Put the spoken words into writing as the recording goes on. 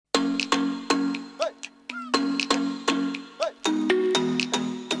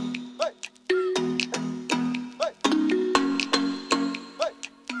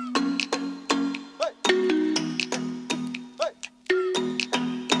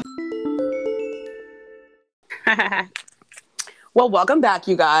Well, welcome back,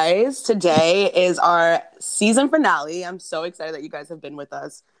 you guys. Today is our season finale. I'm so excited that you guys have been with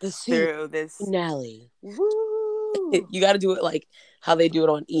us through this finale. Woo! You got to do it like how they do it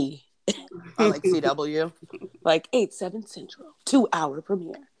on E. On like CW, like 8/7 Central, 2-hour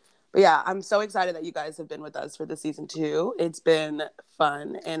premiere. But yeah, I'm so excited that you guys have been with us for the season 2. It's been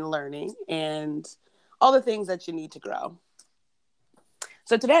fun and learning and all the things that you need to grow.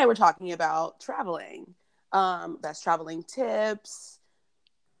 So today we're talking about traveling. Best traveling tips,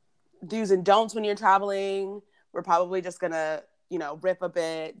 do's and don'ts when you're traveling. We're probably just gonna, rip a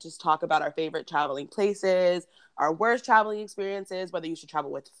bit, just talk about our favorite traveling places, our worst traveling experiences, whether you should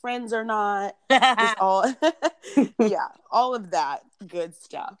travel with friends or not. Just all yeah, all of that good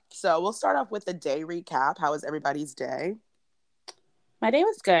stuff. So we'll start off with the day recap. How was everybody's day? My day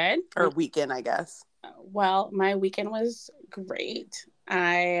was good. Or weekend, I guess. Well, my weekend was great.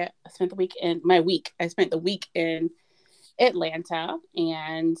 I spent the week in Atlanta,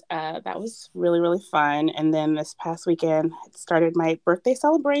 and that was really, really fun. And then this past weekend, I started my birthday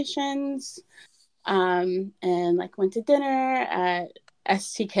celebrations, and like went to dinner at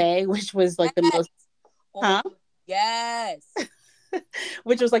STK, which was like the most, Yes.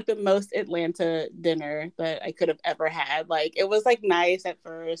 which was like the most Atlanta dinner that I could have ever had. Like it was like nice at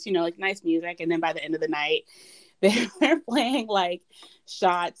first, like nice music, and then by the end of the night, they were playing like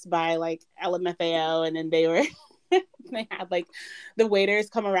shots by like LMFAO, and then they had like the waiters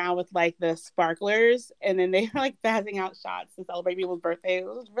come around with like the sparklers, and then they were like passing out shots to celebrate people's birthdays. It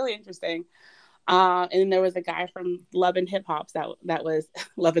was really interesting. And then there was a guy from Love and Hip Hop that was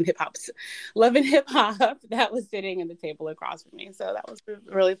Love and Hip Hop that was sitting at the table across from me. So that was a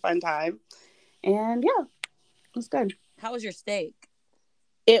really fun time. And yeah, it was good. How was your steak?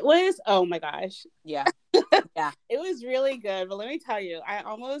 It was, oh my gosh. Yeah. Yeah. It was really good. But let me tell you, I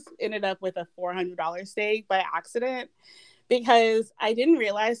almost ended up with a $400 steak by accident because I didn't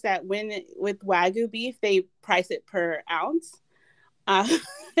realize that with Wagyu beef, they price it per ounce and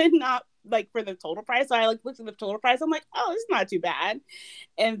not like for the total price. So I like looked at the total price. I'm like, oh, this is not too bad.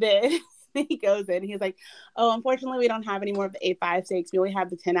 And then he goes in, he's like, oh, unfortunately, we don't have any more of the 8.5 steaks. We only have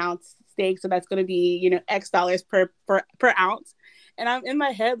the 10-ounce steak. So that's going to be, X dollars per ounce. And I'm in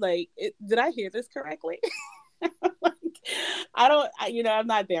my head, like, did I hear this correctly? Like, I'm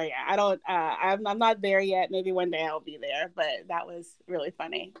not there yet. I'm not there yet. Maybe one day I'll be there, but that was really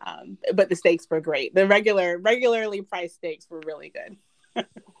funny. But the steaks were great. The regularly priced steaks were really good.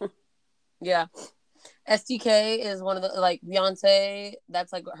 Yeah. STK is one of the, like, Beyonce,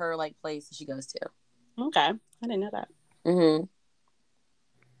 that's like her like place she goes to. Okay. I didn't know that. Mm-hmm.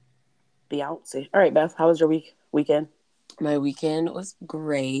 Beyonce. All right, Beth, how was your weekend? My weekend was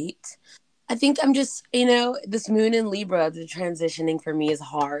great. I think I'm just, this moon in Libra, the transitioning for me is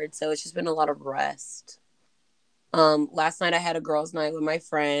hard. So it's just been a lot of rest. Last night I had a girls' night with my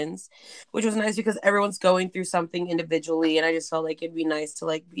friends, which was nice because everyone's going through something individually. And I just felt like it'd be nice to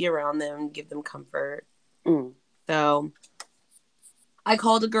like be around them and give them comfort. So I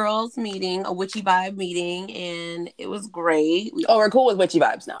called a girls' meeting, a witchy vibe meeting, and it was great. We're cool with witchy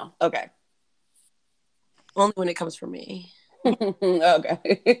vibes now. Okay. Only when it comes from me.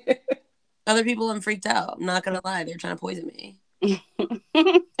 Okay. Other people, I'm freaked out. I'm not going to lie. They're trying to poison me.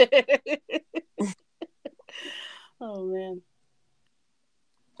 Oh, man.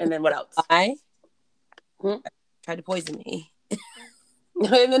 And then what else? I tried to poison me.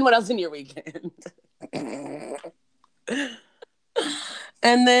 And then what else in your weekend? And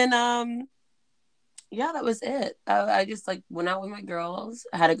then, yeah, that was it. I just like went out with my girls.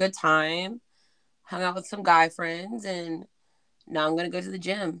 I had a good time. Hung out with some guy friends. And now I'm going to go to the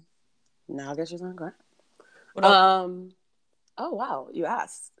gym. Now I guess you're going to go. Oh, wow. You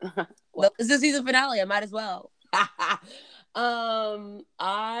asked. Well, it's the season finale. I might as well. What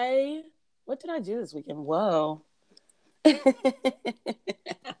did I do this weekend? Whoa.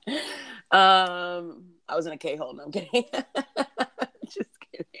 I was in a K-hole. No, I'm kidding. Just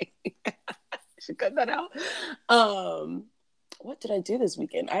kidding. Should cut that out. What did I do this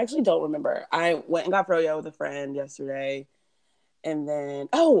weekend? I actually don't remember. I went and got froyo with a friend yesterday. And then,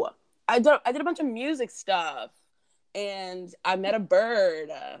 I did a bunch of music stuff. And I met a bird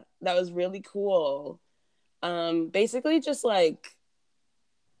that was really cool. Basically just like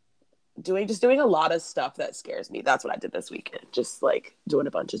doing a lot of stuff that scares me. That's what I did this weekend. Just like doing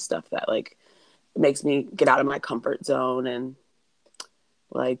a bunch of stuff that like makes me get out of my comfort zone and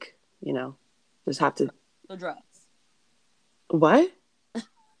like, just have to. No drugs. What?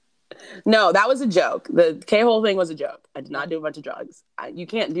 No, that was a joke. The K-hole thing was a joke. I did not do a bunch of drugs. You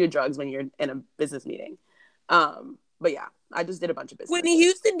can't do drugs when you're in a business meeting. But yeah, I just did a bunch of business. Whitney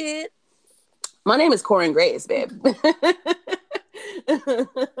Houston did. My name is Corin Grace, babe. I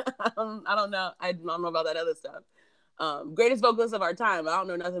don't know. I don't know about that other stuff. Greatest vocalist of our time. I don't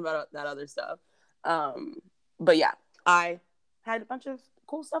know nothing about that other stuff. But yeah, I had a bunch of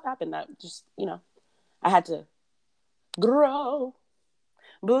cool stuff happen that just, I had to grow,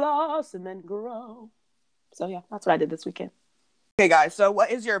 blossom, and grow. So yeah, that's what I did this weekend. Okay, guys. So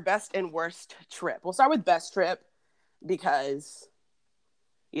what is your best and worst trip? We'll start with best trip because,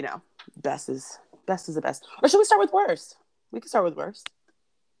 best is the best. Or should we start with worst? We can start with worst.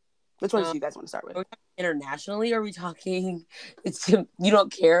 Which ones do you guys want to start with? Are we talking internationally? Or are we talking? You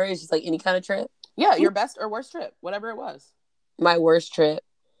don't care. It's just like any kind of trip. Yeah, your best or worst trip, whatever it was. My worst trip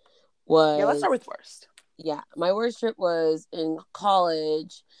was. Yeah, let's start with worst. Yeah, my worst trip was in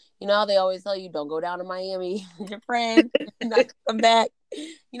college. You know how they always tell you don't go down to Miami with your friends. You're not gonna come back.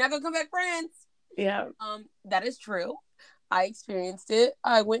 You're not gonna come back friends. Yeah. That is true. I experienced it.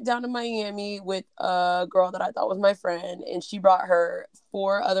 I went down to Miami with a girl that I thought was my friend, and she brought her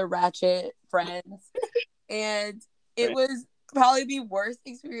 4 other ratchet friends. And it was probably the worst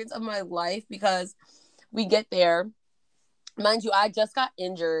experience of my life because we get there. Mind you, I just got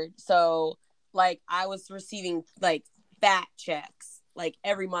injured. So, like, I was receiving, like, fat checks, like,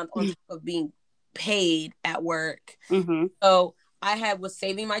 every month on top of being paid at work. Mm-hmm. So was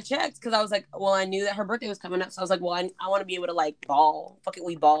saving my checks because I was like, well, I knew that her birthday was coming up. So I was like, well, I want to be able to, like, ball. Fucking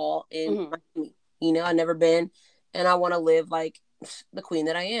we ball in Miami. I've never been. And I want to live like the queen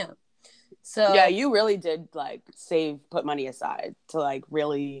that I am. So yeah, you really did, like, put money aside to, like,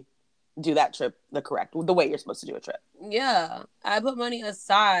 really do that trip the way you're supposed to do a trip. Yeah, I put money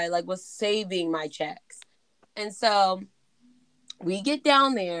aside, like, was saving my checks. And so we get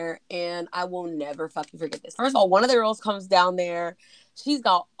down there, and I will never fucking forget this. First of all, one of the girls comes down there. She's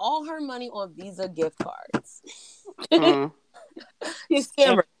got all her money on Visa gift cards. Scammer.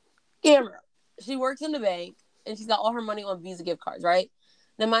 She works in the bank, and she's got all her money on Visa gift cards, right?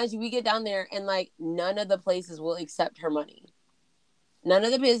 Now, mind you, we get down there, and, like, none of the places will accept her money. None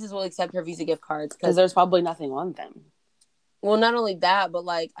of the businesses will accept her Visa gift cards. Because there's probably nothing on them. Well, not only that, but,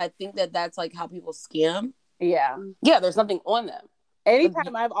 like, I think that's, like, how people scam. Yeah. Yeah, there's nothing on them.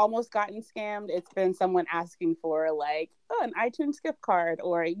 Anytime I've almost gotten scammed, it's been someone asking for, like, an iTunes gift card,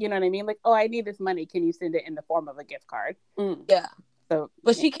 or, you know what I mean? Like, I need this money. Can you send it in the form of a gift card? Yeah. So,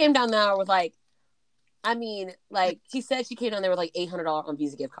 but she came down there with, like, she said she came down there with, like, $800 on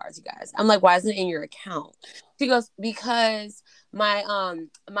Visa gift cards, you guys. I'm like, why isn't it in your account? She goes, because my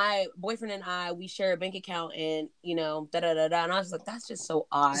boyfriend and I, we share a bank account, and, da-da-da-da. And I was like, that's just so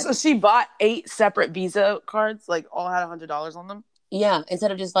odd. So she bought 8 separate Visa cards, like, all had $100 on them? Yeah,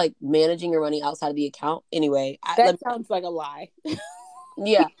 instead of just, like, managing your money outside of the account. Anyway. That sounds like a lie.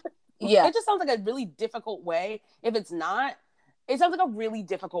 Yeah. Yeah. It just sounds like a really difficult way. If it's not, it sounds like a really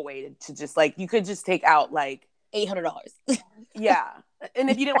difficult way to just, like, you could just take out, like, $800. Yeah. And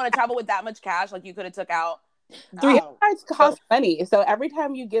if you didn't want to travel with that much cash, like, you could have took out 3 cards cost money. So every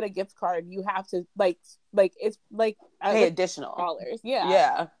time you get a gift card, you have to, like it's like pay additional dollars. Yeah.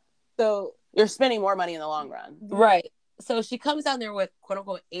 Yeah. So you're spending more money in the long run. Right. So she comes down there with, quote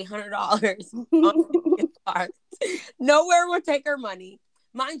unquote, $800 on gift cards. Nowhere will take her money.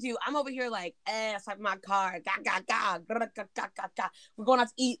 Mind you, I'm over here like, swipe my card. We're going out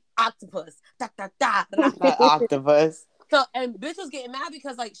to eat octopus. Octopus. So, and bitch was getting mad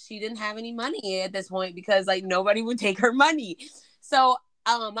because, like, she didn't have any money at this point because, like, nobody would take her money. So,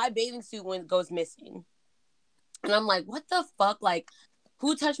 my bathing suit goes missing. And I'm like, what the fuck? Like,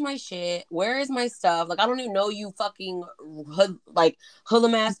 who touched my shit? Where is my stuff? Like, I don't even know you fucking,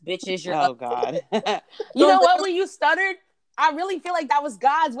 hoodlum ass bitches. God. You know what? When you stuttered, I really feel like that was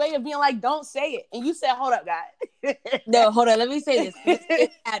God's way of being like, don't say it. And you said, hold up, God. No, hold on. Let me say this.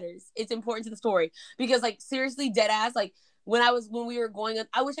 It matters. It's important to the story. Because, like, seriously, dead ass, like, when we were going up,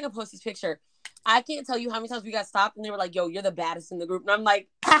 I wish I could post this picture. I can't tell you how many times we got stopped and they were like, yo, you're the baddest in the group. And I'm like,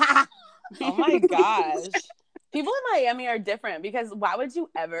 oh my gosh. People in Miami are different because why would you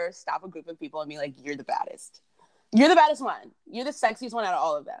ever stop a group of people and be like, you're the baddest? You're the baddest one. You're the sexiest one out of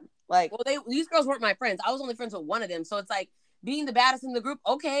all of them. Like, well, these girls weren't my friends. I was only friends with one of them. So it's like, being the baddest in the group,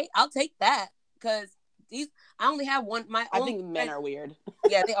 okay, I'll take that. Because I only have one. I think men are weird.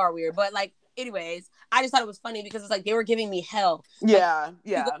 Yeah, they are weird. But, like, anyways, I just thought it was funny because it's like they were giving me hell. Yeah, like,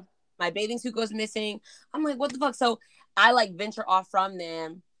 yeah. My bathing suit goes missing. I'm like, what the fuck? So I, like, venture off from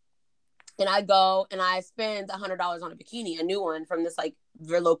them. And I go and I spend $100 on a bikini, a new one from this, like,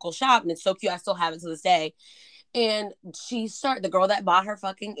 very local shop. And it's so cute. I still have it to this day. And the girl that bought her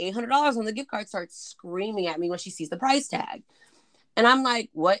fucking $800 on the gift card starts screaming at me when she sees the price tag. And I'm like,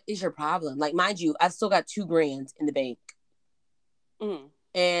 what is your problem? Like, mind you, I've still got $2,000 in the bank.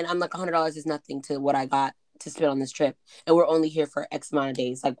 And I'm like, $100 is nothing to what I got to spend on this trip. And we're only here for X amount of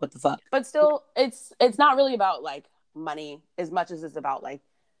days. Like, what the fuck? But still, it's not really about like money as much as it's about like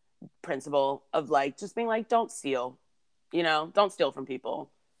principle of like just being like, don't steal, don't steal from people.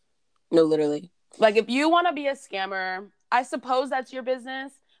 No, literally. Like, if you want to be a scammer, I suppose that's your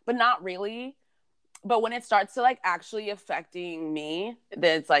business, but not really. But when it starts to like actually affecting me,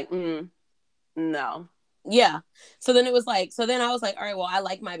 then it's like, no. Yeah. So then I was like, all right, well, I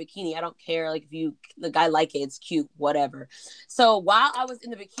like my bikini. I don't care. Like, if you, the guy like it, it's cute, whatever. So while I was in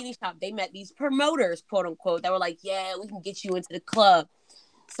the bikini shop, they met these promoters, quote unquote, that were like, yeah, we can get you into the club.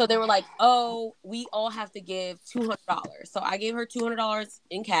 So they were like, oh, we all have to give $200. So I gave her $200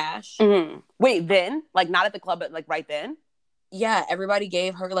 in cash. Mm-hmm. Wait, then? Like, not at the club, but like right then? Yeah, everybody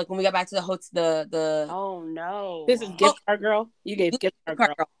gave her, like, when we got back to the hotel, the Oh, no. This is gift card girl? You gave gift card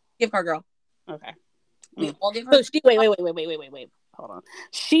girl. Gift card girl. Okay. We all gave her. So wait. Hold on.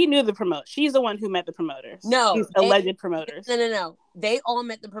 She knew the promote. She's the one who met the promoters. No. These alleged promoters. No. They all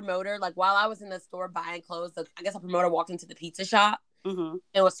met the promoter. Like, while I was in the store buying clothes, I guess a promoter walked into the pizza shop and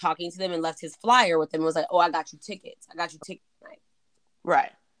was talking to them and left his flyer with them and was like, oh, I got you tickets tonight.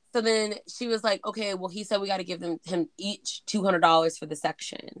 Right. So then she was like, okay, well, he said we got to give him each $200 for the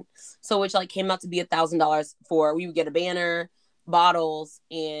section. So which like came out to be $1,000 for, we would get a banner, bottles,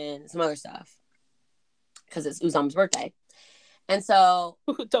 and some other stuff. Because it's Uzam's birthday. And so...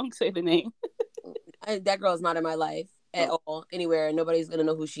 Don't say the name. That girl is not in my life at all, anywhere. Nobody's going to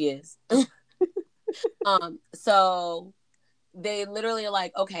know who she is. So they literally are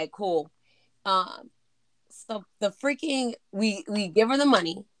like, okay, cool. So the freaking... We give her the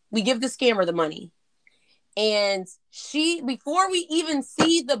money. We give the scammer the money. And she, before we even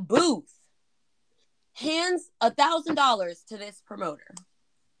see the booth, hands $1,000 to this promoter.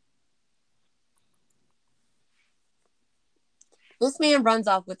 This man runs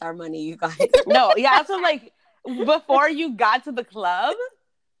off with our money, you guys. No, yeah, so like before you got to the club,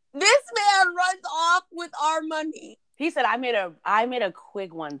 this man runs off with our money. He said, I made a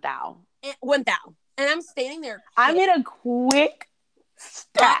quick 1,000. 1,000. And I'm standing there. I made a quick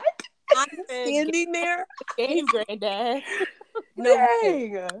stack. I'm standing there. Game granddad. No,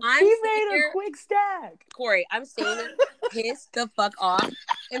 dang. He made a quick stack. Corey, I'm standing there pissed the fuck off.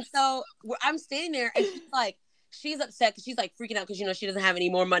 And so I'm standing there and she's upset because she's like freaking out because she doesn't have any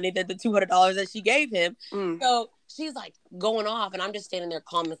more money than the $200 that she gave him. So she's like going off, and I'm just standing there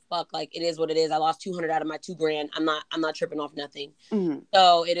calm as fuck. Like, it is what it is. I lost $200 out of my $2,000. I'm not tripping off nothing.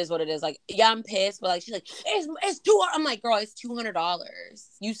 So it is what it is. Like, yeah, I'm pissed, but like she's like, it's $200. I'm like, girl, it's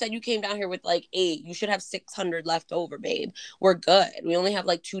 $200. You said you came down here with like 8. You should have 600 left over, babe. We're good. We only have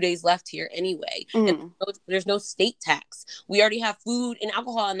like 2 days left here anyway. And there's no state tax. We already have food and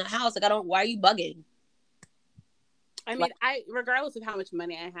alcohol in the house. Like, why are you bugging? I mean, regardless of how much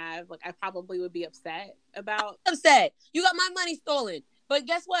money I have, like, I probably would be upset about. I'm upset. You got my money stolen. But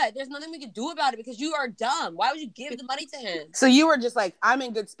guess what? There's nothing we can do about it because you are dumb. Why would you give the money to him? So you were just like, I'm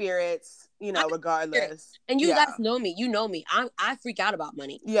in good spirits, regardless. And you guys know me. You know me. I freak out about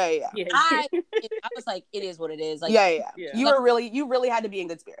money. Yeah. I was like, it is what it is. Like, yeah. You really had to be in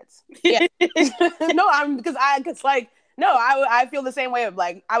good spirits. Yeah. No, I feel the same way of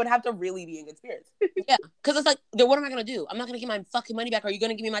like, I would have to really be in good spirits. Yeah. Because it's like, then what am I going to do? I'm not going to get my fucking money back. Are you going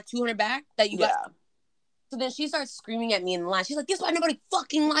to give me my $200 back that you got? So then she starts screaming at me in the line. She's like, this is why nobody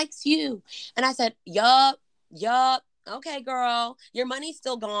fucking likes you. And I said, yup. Okay, girl. Your money's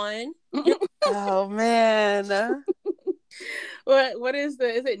still gone. Oh, man. What is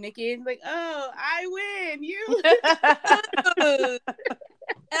it Nikki? It's like, oh, I win. You.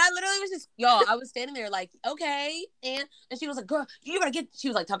 And I literally was just, I was standing there like, okay. And she was like, girl, she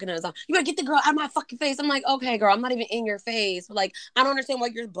was like talking to us, you better get the girl out of my fucking face. I'm like, okay, girl, I'm not even in your face. But like, I don't understand why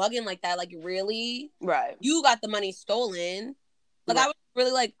you're bugging like that. Like, really? Right. You got the money stolen. Like, right. I was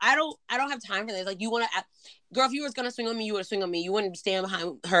really like, I don't have time for this. Like, you want to, girl, if you was going to swing on me, you would have swung on me. You wouldn't stand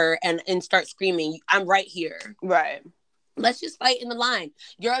behind her and start screaming. I'm right here. Right. Let's just fight in the line.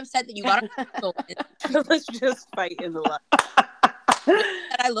 You're upset that you got her stolen. Let's just fight in the line.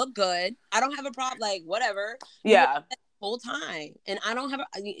 I look good. I don't have a problem. Like, whatever. Yeah. Whole time, and I don't have.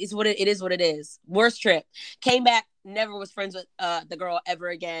 It's what it is. What it is. Worst trip. Came back. Never was friends with the girl ever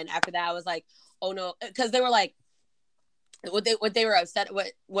again. After that, I was like, oh no, because they were like, what they were upset.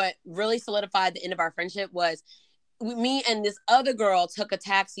 What really solidified the end of our friendship was me and this other girl took a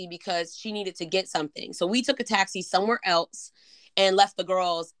taxi because she needed to get something. So we took a taxi somewhere else and left the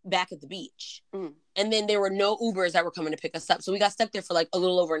girls back at the beach. And then there were no Ubers that were coming to pick us up. So we got stuck there for like a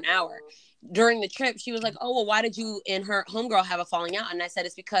little over an hour. During the trip, she was like, oh, well, why did you and her homegirl have a falling out? And I said,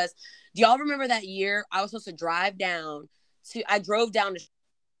 it's because, do y'all remember that year I was supposed to drive down I drove down to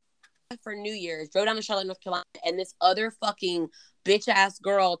for New Year's, drove down to Charlotte, North Carolina, and this other fucking bitch ass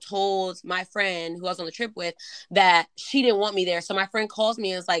girl told my friend who I was on the trip with that she didn't want me there. So my friend calls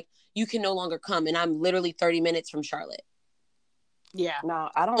me and is like, "You can no longer come," and I'm literally 30 minutes from Charlotte. Yeah. No,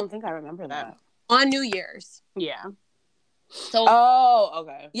 I don't think I remember that. On New Year's. Yeah. So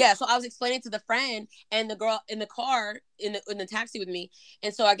okay. Yeah, so I was explaining to the friend and the girl in the car in the taxi with me,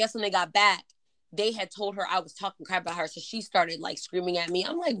 and so I guess when they got back, they had told her I was talking crap about her, so she started like screaming at me.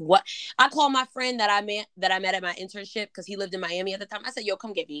 I'm like, what? I called my friend that I met at my internship because he lived in Miami at the time. I said, "Yo,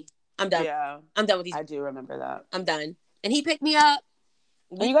 come get me. I'm done. Yeah, I'm done with these." I do remember that. I'm done. And he picked me up.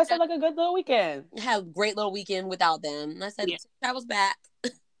 And you guys had like a good little weekend. Had a great little weekend without them. And I said, "Travels back."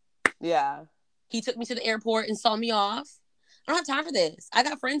 Yeah. He took me to the airport and saw me off. I don't have time for this. I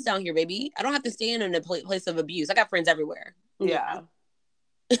got friends down here, baby. I don't have to stay in a place of abuse. I got friends everywhere. Yeah.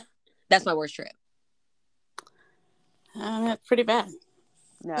 That's my worst trip. That's pretty bad.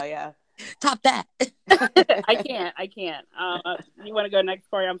 No, yeah. Top that. I can't. You want to go next,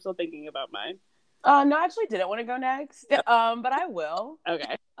 Corey? I'm still thinking about mine. No, I actually didn't want to go next. But I will.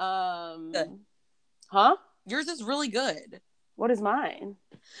 Okay. Good. Huh? Yours is really good. What is mine?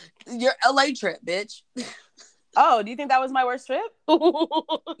 Your LA trip, bitch. Oh, do you think that was my worst trip?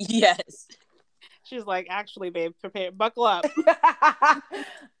 Yes. She's like, actually, babe, prepare, buckle up.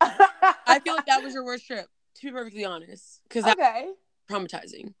 I feel like that was your worst trip, to be perfectly honest. Because that's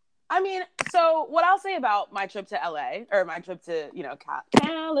traumatizing. I mean, so what I'll say about my trip to LA, or my trip to,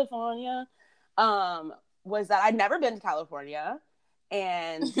 California, was that I'd never been to California.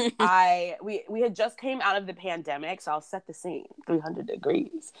 And we had just came out of the pandemic, so I'll set the scene. 300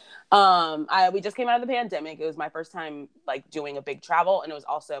 degrees. We just came out of the pandemic. It was my first time like doing a big travel, and it was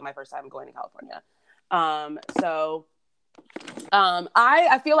also my first time going to California. I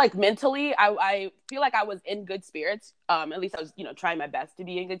feel like mentally, I feel like I was in good spirits. At least I was, trying my best to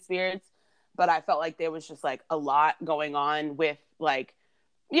be in good spirits. But I felt like there was just like a lot going on with like,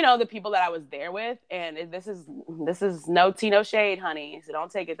 the people that I was there with, and this is no tea, no shade, honey. So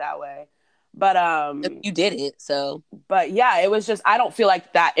don't take it that way. But you did it, so. But yeah, it was just, I don't feel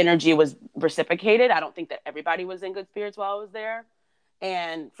like that energy was reciprocated. I don't think that everybody was in good spirits while I was there.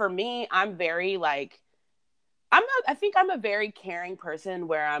 And for me, I'm very like, I think I'm a very caring person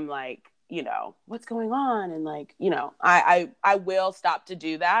where I'm like, what's going on, and like, I will stop to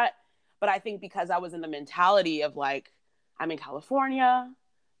do that. But I think because I was in the mentality of like, I'm in California.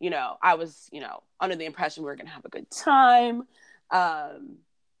 I was, under the impression we were going to have a good time.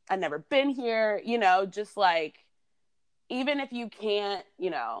 I'd never been here, just like, even if you can't,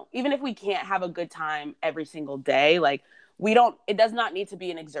 even if we can't have a good time every single day, like it does not need to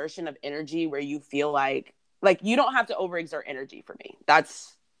be an exertion of energy where you feel like you don't have to overexert energy for me.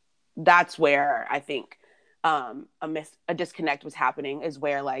 That's where I think a disconnect was happening, is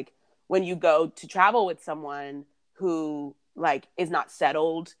where like when you go to travel with someone who like is not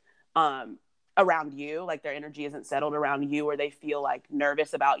settled around you, like their energy isn't settled around you, or they feel like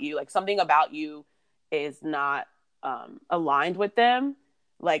nervous about you, like something about you is not aligned with them,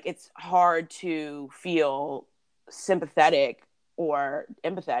 like it's hard to feel sympathetic or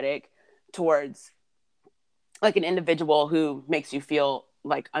empathetic towards like an individual who makes you feel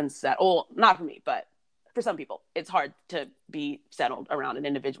like unsettled. Well, not for me, but for some people it's hard to be settled around an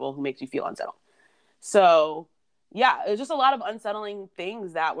individual who makes you feel unsettled. So yeah, it was just a lot of unsettling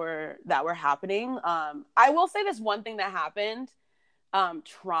things that were happening. I will say this one thing that happened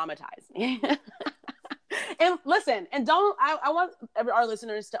traumatized me. And listen, and I want our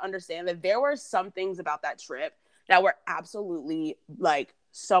listeners to understand that there were some things about that trip that were absolutely like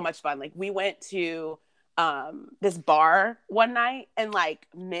so much fun. Like we went to this bar one night, and like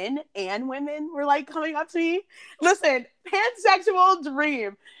men and women were like coming up to me. Listen, pansexual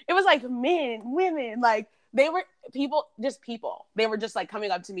dream. It was like men, women, like they were people. They were just like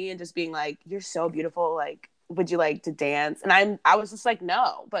coming up to me and just being like, "You're so beautiful. Like, would you like to dance?" And I was just like,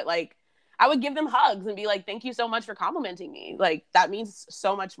 "No," but like I would give them hugs and be like, "Thank you so much for complimenting me. Like that means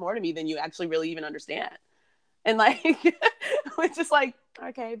so much more to me than you actually really even understand." And like it's just like,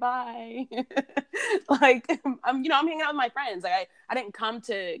 okay, bye. Like I'm hanging out with my friends. Like I didn't come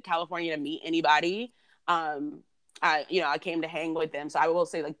to California to meet anybody. I came to hang with them. So I will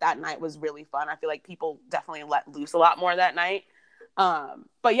say like that night was really fun. I feel like people definitely let loose a lot more that night.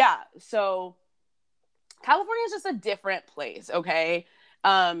 But yeah, so California is just a different place. Okay.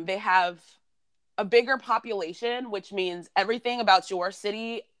 They have a bigger population, which means everything about your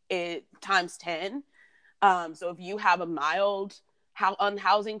city is times 10. So if you have a mild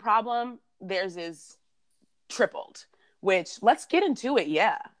unhousing problem, theirs is tripled, which let's get into it.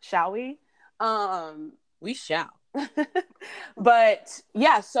 Yeah. Shall we? We shall. But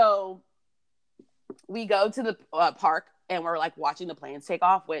yeah, so we go to the park and we're like watching the planes take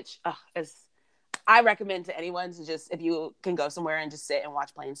off, which is I recommend to anyone to just, if you can go somewhere and just sit and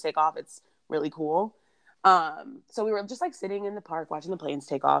watch planes take off, it's really cool. So we were just like sitting in the park watching the planes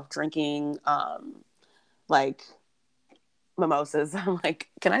take off, drinking like mimosas. I'm like,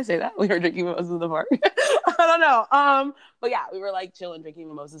 can I say that? We were drinking mimosas in the park. I don't know. But yeah, we were like chilling, drinking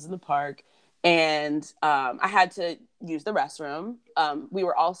mimosas in the park. And I had to use the restroom. We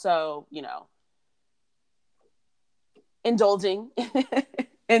were also, you know, indulging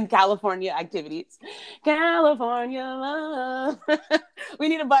in California activities. California love. We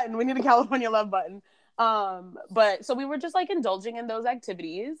need a button. We need a California love button. But so we were just like indulging in those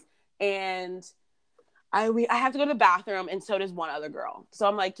activities, and I have to go to the bathroom, and so does one other girl. So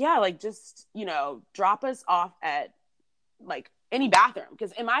I'm like, yeah, like just, you know, drop us off at like any bathroom,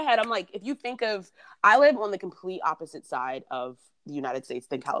 because in my head I'm like, if you think of, I live on the complete opposite side of the United States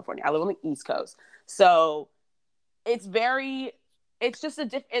than California. I live on the East Coast, so it's just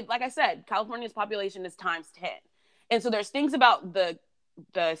like I said, California's population is times 10. And so there's things about the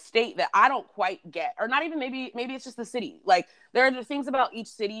state that I don't quite get, or not even, maybe it's just the city. Like there are things about each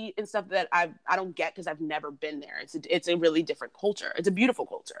city and stuff that I don't get because I've never been there. It's a really different culture. It's a beautiful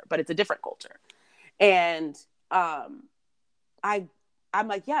culture, but it's a different culture. And I'm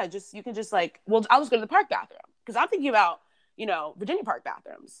like, yeah, just, you can just like, well, I'll just go to the park bathroom, because I'm thinking about, you know, Virginia park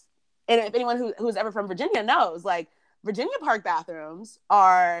bathrooms. And if anyone who's ever from Virginia knows, like, Virginia park bathrooms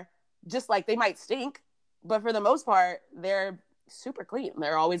are just like, they might stink, but for the most part, they're super clean.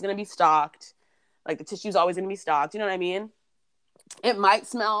 They're always going to be stocked. Like the tissue's always going to be stocked. You know what I mean? It might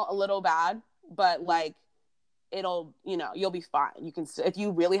smell a little bad, but like it'll, you know, you'll be fine. You can, if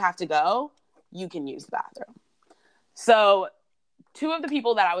you really have to go, you can use the bathroom. So 2 of the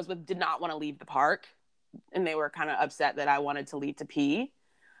people that I was with did not want to leave the park, and they were kind of upset that I wanted to leave to pee.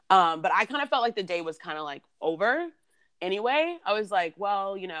 But I kind of felt like the day was kind of like over anyway. I was like,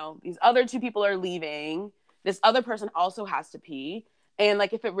 well, you know, these other 2 people are leaving. This other person also has to pee. And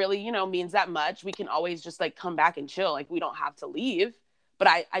like, if it really, you know, means that much, we can always just like come back and chill. Like, we don't have to leave, but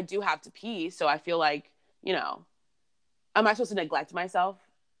I do have to pee. So I feel like, you know, am I supposed to neglect myself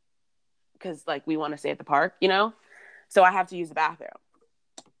because like we want to stay at the park, you know? So I have to use the bathroom.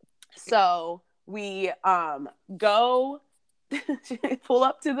 So we go pull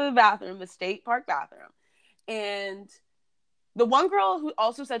up to the bathroom, the state park bathroom. And the one girl who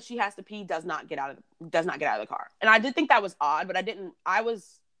also said she has to pee does not get out of the car. And I did think that was odd, but I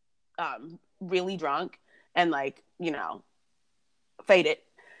was really drunk and like, you know, faded.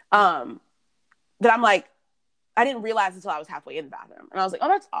 That I'm like, I didn't realize until I was halfway in the bathroom. And I was like, oh,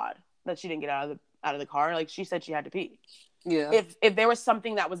 that's odd that she didn't get out of the car. Like, she said she had to pee. Yeah. If there was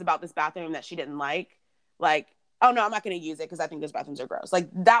something that was about this bathroom that she didn't like, oh no, I'm not going to use it because I think those bathrooms are gross. Like,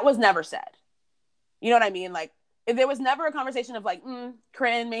 that was never said. You know what I mean? Like, if there was never a conversation of like,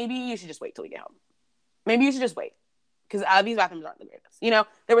 Corinne, maybe you should just wait till we get home. Maybe you should just wait because these bathrooms aren't the greatest. You know,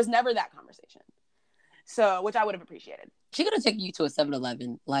 there was never that conversation. So, which I would have appreciated. She could have taken you to a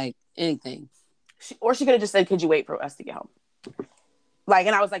 7-Eleven, like anything. Or she could have just said, could you wait for us to get home? Like,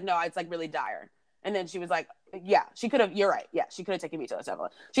 and I was like, no, it's like really dire. And then she was like, yeah, she could have, you're right. Yeah, she could have taken me to a 7-Eleven.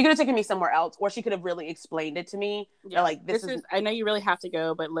 She could have taken me somewhere else, or she could have really explained it to me. Yeah, like, this is, I know you really have to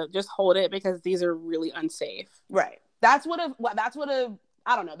go, but just hold it because these are really unsafe. Right. That's what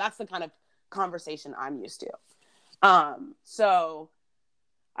I don't know. That's the kind of conversation I'm used to. So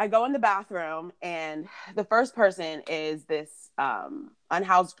I go in the bathroom, and the first person is this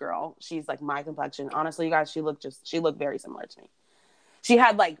unhoused girl. She's like my complexion. Honestly, you guys, she looked very similar to me. She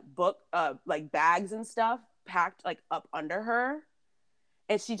had like like bags and stuff packed like up under her,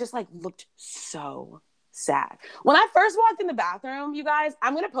 and she just like looked so sad. When I first walked in the bathroom, you guys,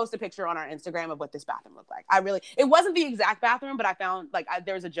 I'm gonna post a picture on our Instagram of what this bathroom looked like. It wasn't the exact bathroom, but I found like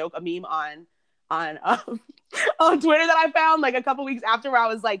there was a meme on on Twitter that I found like a couple weeks after, where I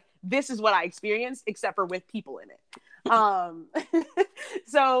was like, this is what I experienced, except for with people in it.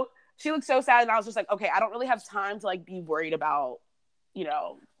 So she looked so sad, and I was just like, okay, I don't really have time to like be worried about, you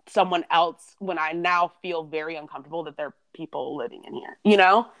know, someone else when I now feel very uncomfortable that there are people living in here, you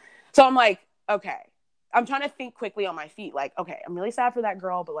know? So I'm like, okay, I'm trying to think quickly on my feet. Like, okay, I'm really sad for that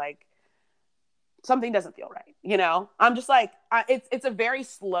girl, but like something doesn't feel right, you know? I'm just like, it's a very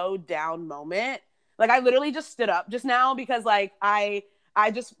slowed down moment. Like, I literally just stood up just now because like I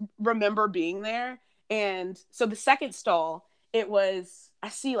just remember being there. And so the second stall, I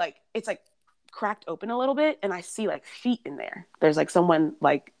see like, it's like cracked open a little bit, and I see like feet in there. There's like someone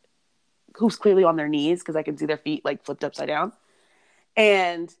like who's clearly on their knees, because I can see their feet like flipped upside down.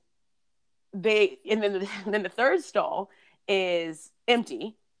 And then the third stall is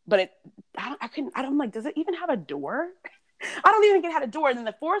empty, but I'm like, does it even have a door? I don't even think it had a door. And then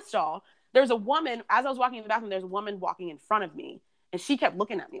the fourth stall, there's a woman, as I was walking in the bathroom, there's a woman walking in front of me. And she kept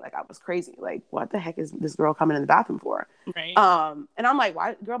looking at me like I was crazy. Like, what the heck is this girl coming in the bathroom for? Right. And I'm like,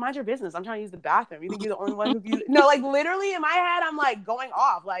 why, girl, mind your business. I'm trying to use the bathroom. You think you're the only one who can use it? No, like literally in my head, I'm like going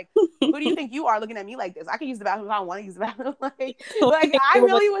off. Like, who do you think you are looking at me like this? I can use the bathroom if I want to use the bathroom. like I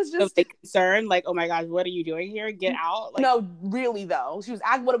really was just like, concerned. Like, oh my gosh, what are you doing here? Get out. Like, no, really though. She was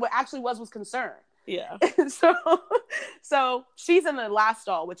what actually was concern. Yeah. so she's in the last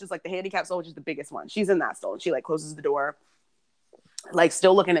stall, which is like the handicap stall, which is the biggest one. She's in that stall and she like closes the door, like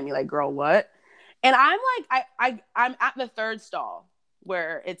still looking at me like, girl, what? And I'm like, I'm at the third stall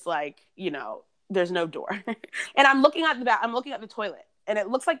where it's like, you know, there's no door. And I'm looking at the toilet and it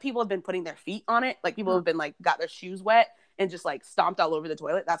looks like people have been putting their feet on it. Like people have been like, got their shoes wet and just like stomped all over the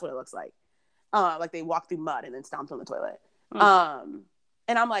toilet. That's what it looks like. Like they walked through mud and then stomped on the toilet.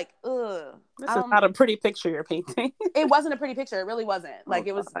 And I'm like, ugh. This is not a pretty picture you're painting. It wasn't a pretty picture. It really wasn't. Like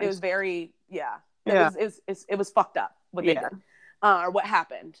it was very, yeah. It was fucked up what they did. Or what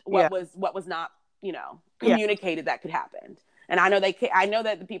happened. What was not, you know, communicated that could happen. And I know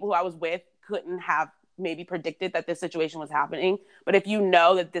that the people who I was with couldn't have maybe predicted that this situation was happening. But if you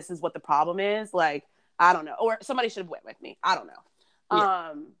know that this is what the problem is, like, I don't know. Or somebody should have went with me. I don't know.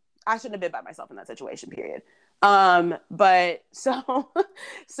 I shouldn't have been by myself in that situation, period. But so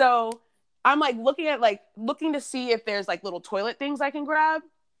I'm like looking to see if there's like little toilet things I can grab.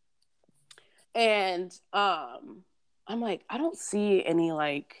 And I'm like, I don't see any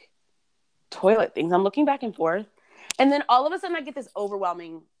like toilet things. I'm looking back and forth. And then all of a sudden I get this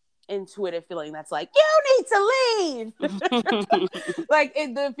overwhelming intuitive feeling that's like, you need to leave. Like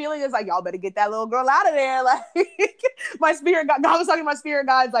the feeling is like, y'all better get that little girl out of there. Like my spirit God was talking to my spirit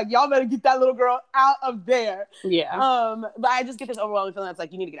guides, like, y'all better get that little girl out of there. Yeah. But I just get this overwhelming feeling that's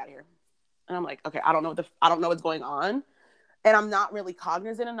like, you need to get out of here. And I'm like, okay, I don't know what's going on. And I'm not really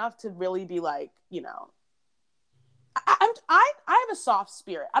cognizant enough to really be like, you know, I have a soft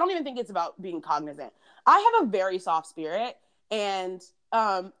spirit. I don't even think it's about being cognizant. I have a very soft spirit. And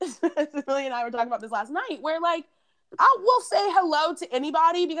Millie and I were talking about this last night where like I will say hello to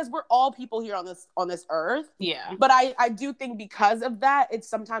anybody because we're all people here on this earth. Yeah. But I do think because of that, it's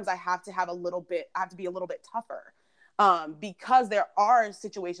sometimes I have to be a little bit tougher. Because there are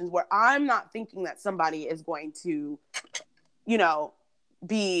situations where I'm not thinking that somebody is going to, you know,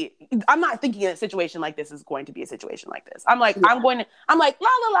 I'm not thinking a situation like this is going to be a situation like this. I'm like, I'm like, la,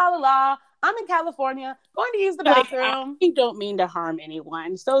 la, la, la, la. I'm in California, going to use the bathroom. I don't mean to harm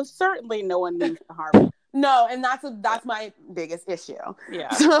anyone. So certainly no one means to harm. No, and that's my biggest issue.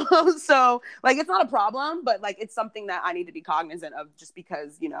 Yeah. So like, it's not a problem, but like, it's something that I need to be cognizant of just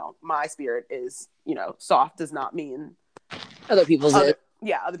because, you know, my spirit is, you know, soft does not mean other people's other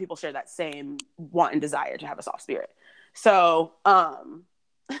people share that same want and desire to have a soft spirit. So,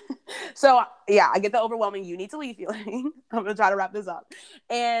 so yeah, I get the overwhelming, you need to leave feeling. I'm going to try to wrap this up.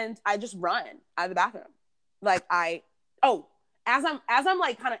 And I just run out of the bathroom. Like as I'm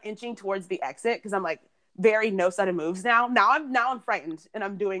like kind of inching towards the exit, cause I'm like very no sudden moves now. Now I'm frightened and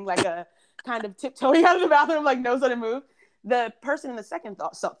I'm doing like a kind of tiptoeing out of the bathroom, like no sudden move. The person in the second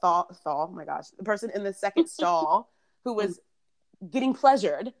oh my gosh, the person in the second stall who was getting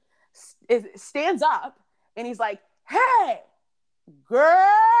pleasured stands up and he's like, hey, girl.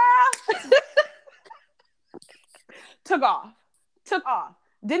 Took off.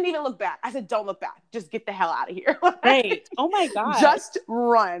 Didn't even look back. I said, don't look back. Just get the hell out of here. Right. Oh my God. Just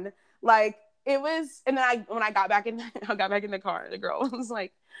run. Like it was. And then when I got back in the car, the girl was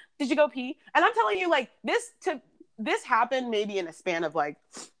like, did you go pee? And I'm telling you, like this happened maybe in a span of like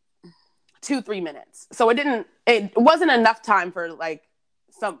 2-3 minutes. So it wasn't enough time for like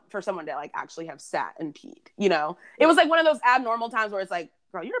for someone to like actually have sat and peed, you know. It was like one of those abnormal times where it's like,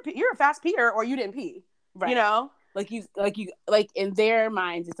 girl, you're a fast peer or you didn't pee, right? You know, like in their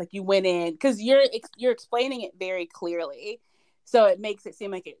minds, it's like you went in because you're explaining it very clearly, so it makes it seem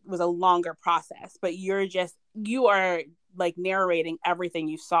like it was a longer process, but you are like narrating everything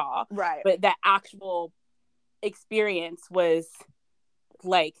you saw, right? But that actual experience was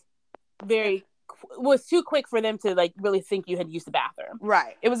like was too quick for them to like really think you had used the bathroom.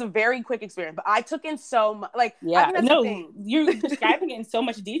 Right. It was a very quick experience, but I took in so much. Like, yeah, you're describing it in so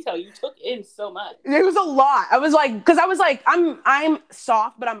much detail. You took in so much. It was a lot. I was like, I'm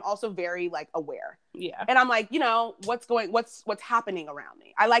soft, but I'm also very like aware. Yeah. And I'm like, you know, what's happening around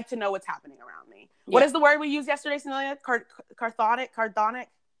me. I like to know what's happening around me. Yeah. What is the word we used yesterday, Celia? Cardonic.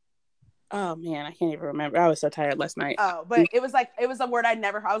 Oh man, I can't even remember. I was so tired last night. Oh, but it was a word I'd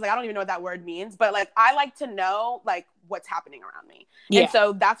never heard. I was like, I don't even know what that word means, but like I like to know like what's happening around me. Yeah. And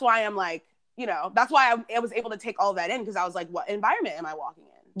so that's why I'm like, you know, that's why I was able to take all that in, because I was like, what environment am I walking in?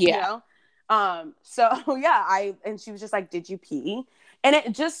 Yeah. You know? So yeah, and she was just like, did you pee? And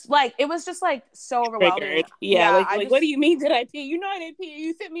it was just like so overwhelming. Yeah, like what do you mean did I pee? You know I didn't pee.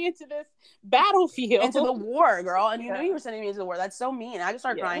 You sent me into this battlefield. Into the war, girl. And you knew you were sending me into the war. That's so mean. I just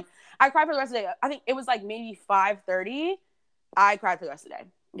started crying. I cried for the rest of the day. I think it was like maybe 5:30. I cried for the rest of the day.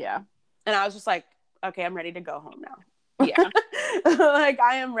 Yeah. And I was just like, okay, I'm ready to go home now. Yeah. Like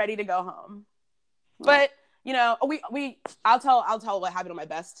I am ready to go home. But you know, I'll tell what happened on my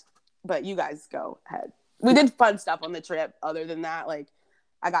best, but you guys go ahead. We did fun stuff on the trip. Other than that, like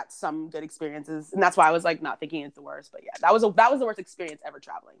I got some good experiences, and that's why I was like not thinking it's the worst. But yeah, that was the worst experience ever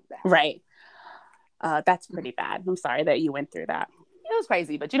traveling. Right. That's pretty bad. I'm sorry that you went through that. It was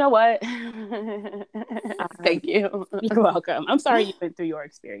crazy, but you know what? Thank you. You're welcome. I'm sorry you went through your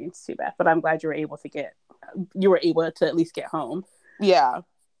experience too, Beth, but I'm glad you were able to at least get home. Yeah.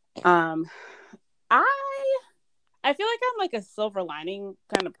 I feel like I'm like a silver lining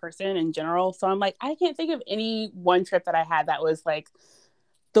kind of person in general. So I'm like, I can't think of any one trip that I had that was like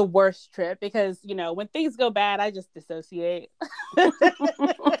the worst trip, because, you know, when things go bad, I just dissociate. And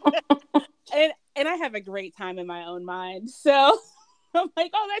I have a great time in my own mind. So I'm like,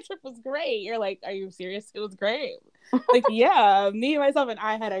 oh, that trip was great. You're like, are you serious? It was great. Like, yeah, me, myself, and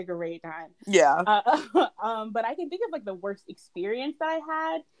I had a great time. Yeah. But I can think of like the worst experience that I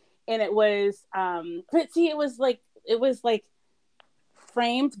had. And it was, but see, it was like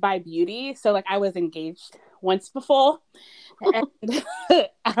framed by beauty. So like I was engaged once before, and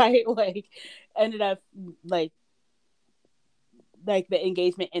I like ended up like the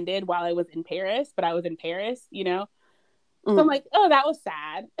engagement ended while I was in Paris, but I was in Paris, you know? So I'm like, oh, that was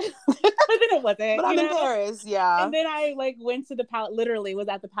sad. But then it wasn't. But I'm in Paris, yeah. And then I like went to the palace, literally was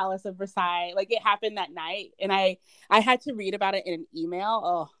at the Palace of Versailles. Like it happened that night. And I had to read about it in an email.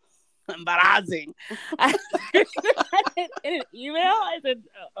 Oh, embarrassing. In an email, I said,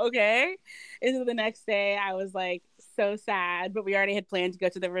 okay. And so the next day I was like so sad, but we already had planned to go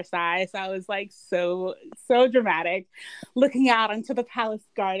to the Versailles. So I was like so dramatic, looking out onto the palace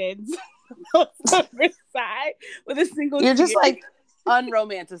gardens of Versailles with a single You're just like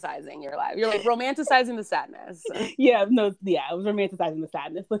unromanticizing your life. You're like romanticizing the sadness. I was romanticizing the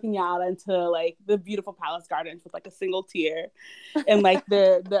sadness, looking out into like the beautiful palace gardens with like a single tear, and like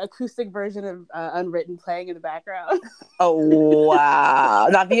the acoustic version of Unwritten playing in the background. Oh wow!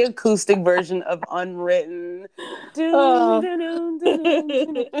 Not the acoustic version of Unwritten. I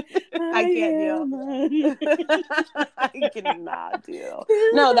can't deal. I cannot deal.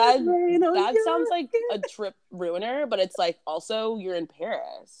 No, that sounds like a trip ruiner, but it's like also you're in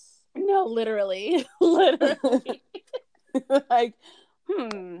Paris. No, literally. Like,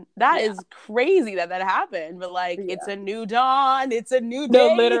 that is crazy that happened. But like, it's a new dawn. It's a new day.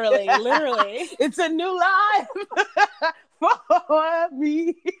 No, literally. It's a new life for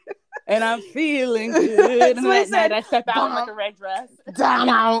me. And I'm feeling good. And that night I step out in like a red dress. Down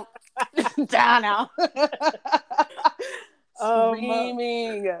out.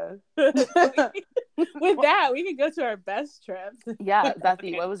 Screaming. With that, we can go to our best trip. Yeah,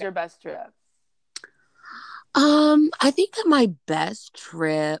 Bethy, what was your best trip? I think that my best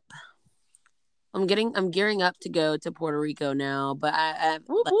trip, I'm gearing up to go to Puerto Rico now, but I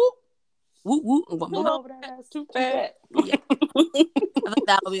think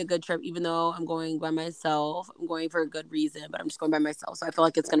that'll be a good trip, even though I'm going by myself. I'm going for a good reason, but I'm just going by myself. So I feel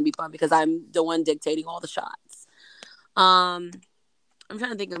like it's going to be fun because I'm the one dictating all the shots. I'm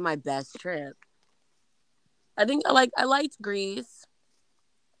trying to think of my best trip. I think I liked Greece.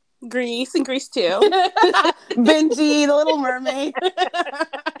 Greece and Greece too. Benji, the Little Mermaid.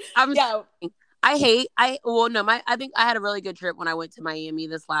 I think I had a really good trip when I went to Miami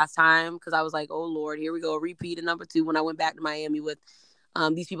this last time, because I was like, oh Lord, here we go, repeat at number 2. When I went back to Miami with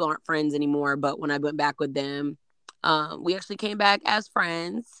these people aren't friends anymore, but when I went back with them, we actually came back as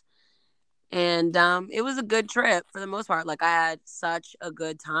friends, and it was a good trip for the most part. Like I had such a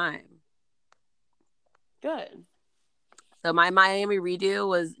good time. Good. So my Miami redo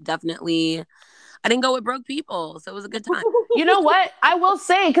was definitely, I didn't go with broke people, so it was a good time. You know what? I will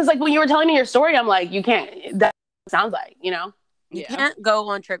say, because like when you were telling me your story, I'm like, you can't, that sounds like, you know? You can't go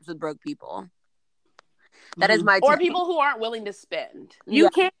on trips with broke people. That is my or people who aren't willing to spend. You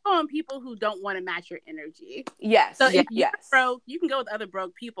can't go on people who don't want to match your energy. Yes. So if you're broke, you can go with other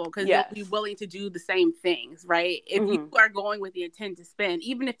broke people because they'll be willing to do the same things, right? If you are going with the intent to spend,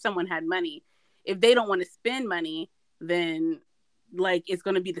 even if someone had money, if they don't want to spend money, then like it's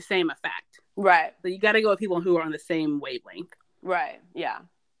going to be the same effect. Right. So you got to go with people who are on the same wavelength. Right. Yeah.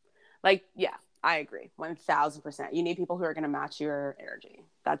 Like, yeah, I agree. 1000%. You need people who are going to match your energy.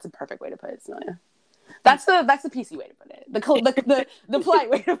 That's a perfect way to put it, Celia. That's the PC way to put it. The polite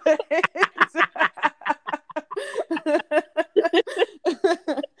way to put it.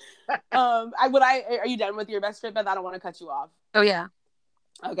 Are you done with your best trip, Beth? I don't want to cut you off. Oh yeah.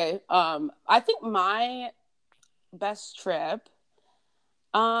 Okay. I think my best trip.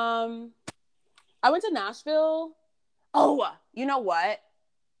 I went to Nashville. Oh, you know what?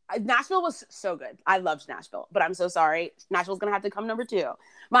 Nashville was so good. I loved Nashville, but I'm so sorry. Nashville's gonna have to come number 2.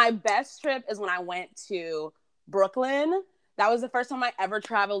 My best trip is when I went to Brooklyn. That was the first time I ever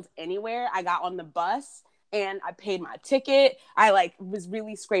traveled anywhere. I got on the bus and I paid my ticket. I like was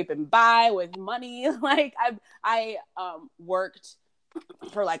really scraping by with money. Like I worked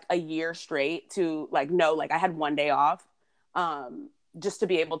for like a year straight to like I had one day off just to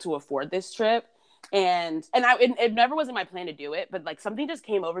be able to afford this trip. And it never was in my plan to do it, but like something just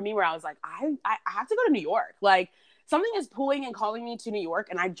came over me where I was like, I have to go to New York. Like something is pulling and calling me to New York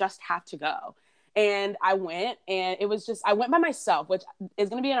and I just have to go. And I went, and it was just, I went by myself, which is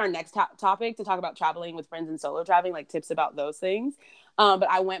going to be in our next topic to talk about traveling with friends and solo traveling, like tips about those things. But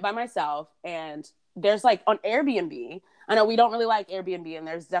I went by myself, and there's like on Airbnb, I know we don't really like Airbnb, and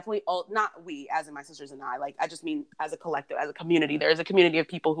there's definitely, not we, as in my sisters and I, like, I just mean as a collective, as a community, there's a community of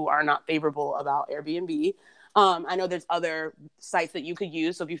people who are not favorable about Airbnb. I know there's other sites that you could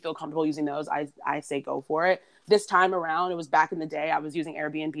use. So if you feel comfortable using those, I say go for it. This time around, it was back in the day, I was using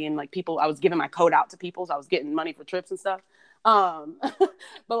Airbnb, and like people, I was giving my code out to people. So I was getting money for trips and stuff. But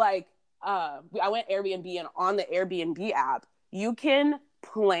like, I went Airbnb, and on the Airbnb app, you can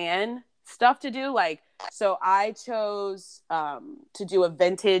plan stuff to do. Like, so I chose to do a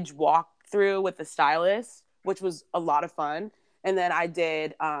vintage walkthrough with the stylist, which was a lot of fun. And then I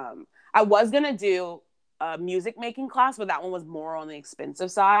did, I was going to do a music making class, but that one was more on the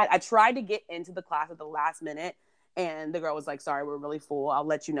expensive side. I tried to get into the class at the last minute, and the girl was like, sorry, we're really full. I'll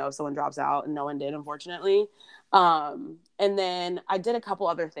let you know if someone drops out. And no one did, unfortunately. And then I did a couple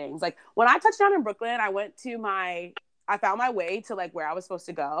other things. Like when I touched down in Brooklyn, I found my way to like where I was supposed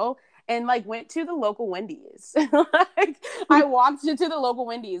to go, and like went to the local Wendy's. Like I walked into the local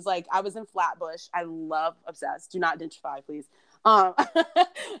Wendy's. Like I was in Flatbush. I love, obsessed. Do not gentrify, please.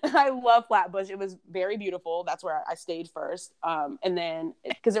 I love Flatbush. It was very beautiful. That's where I stayed first. And then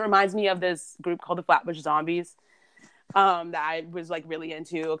because it reminds me of this group called the Flatbush Zombies, that I was like really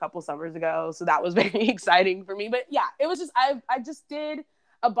into a couple summers ago. So that was very exciting for me. But yeah, it was just, I just did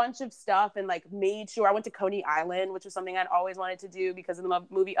a bunch of stuff and like made sure I went to Coney Island, which was something I'd always wanted to do because of the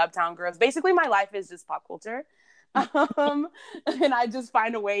movie Uptown Girls. Basically my life is just pop culture. And I just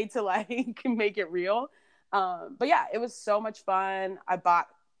find a way to like make it real. But yeah, it was so much fun. I bought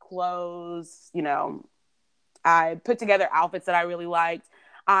clothes, I put together outfits that I really liked.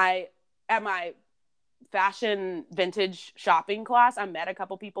 At my fashion vintage shopping class, I met a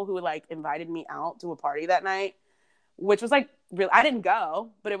couple people who like invited me out to a party that night, which was like I didn't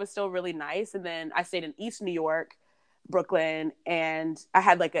go, but it was still really nice. And then I stayed in East New York, Brooklyn, and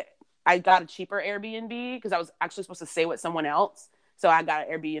I got a cheaper Airbnb because I was actually supposed to stay with someone else. So I got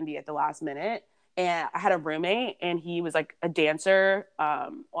an Airbnb at the last minute. And I had a roommate, and he was like a dancer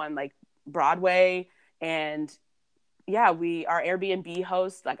on like Broadway. And yeah, our Airbnb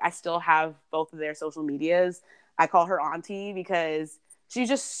host, like I still have both of their social medias. I call her auntie because she's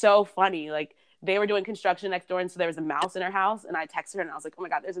just so funny. Like they were doing construction next door, and so there was a mouse in her house. And I texted her, and I was like, "Oh my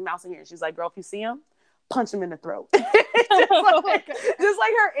God, there's a mouse in here." And she's like, "Girl, if you see him, punch him in the throat." just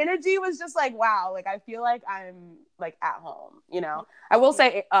like her energy was just like, wow, like I feel like I'm like at home. I will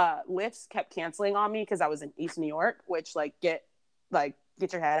say lifts kept canceling on me because I was in East New York, which get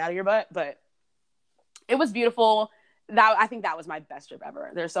your head out of your butt. But it was beautiful. I think that was my best trip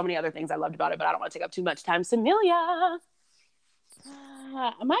ever. There's so many other things I loved about it, but I don't want to take up too much time. Samelia.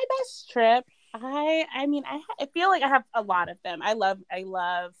 My best trip, I feel like I have a lot of them. I love,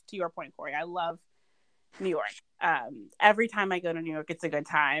 to your point, Corey, I love New York. Every time I go to New York, it's a good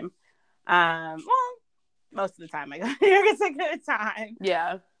time. Well, most of the time I go to New York, it's a good time.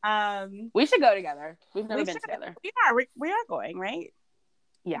 Yeah. We should go together. We've never been together. We are going, right?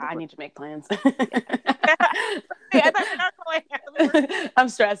 Yeah, I need to make plans. I thought we were going. I'm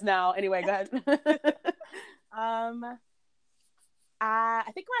stressed now. Anyway, go ahead.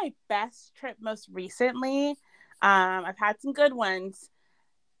 I think my best trip most recently, I've had some good ones,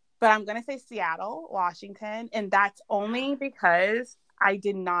 but I'm going to say Seattle, Washington. And that's only because I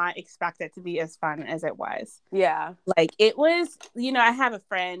did not expect it to be as fun as it was. Yeah. Like it was, I have a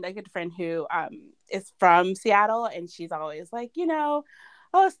good friend who is from Seattle, and she's always like,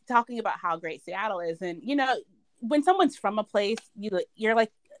 always talking about how great Seattle is. And, when someone's from a place, you're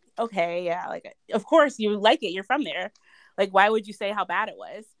like, okay, yeah, like, of course you like it. You're from there. Like, why would you say how bad it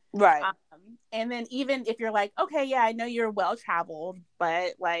was? Right. And then even if you're like, okay, yeah, I know you're well-traveled,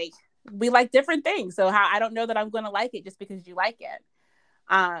 but like, we like different things. So I don't know that I'm going to like it just because you like it.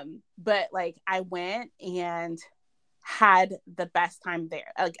 But like I went and had the best time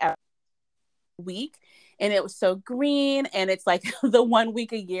there, like a week, and it was so green, and it's like the 1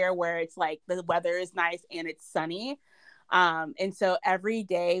 week a year where it's like the weather is nice and it's sunny. And so every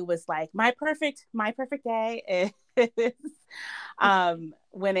day was like my perfect day is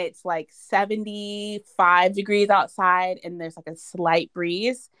when it's like 75 degrees outside and there's like a slight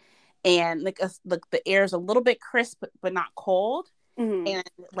breeze, and like the air is a little bit crisp but not cold. Mm-hmm. And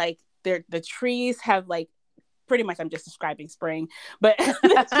like the trees have like, pretty much I'm just describing spring, but the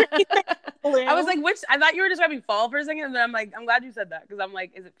trees I was like, I thought you were describing fall for a second, and then I'm like, I'm glad you said that, because I'm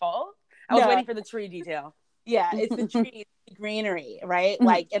like, is it fall? I was waiting for the tree detail. Yeah, it's the trees, the greenery, right? Mm-hmm.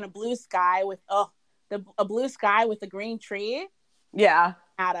 Like in a blue sky with a blue sky with a green tree. Yeah.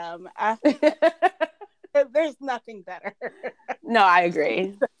 Adam, there's nothing better. No, I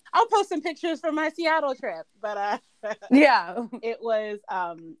agree. I'll post some pictures from my Seattle trip, but yeah, it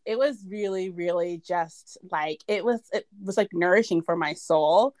was really, really just like it was like nourishing for my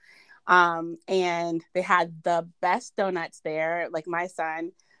soul. And they had the best donuts there. Like my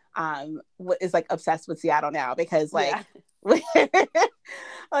son is like obsessed with Seattle now because like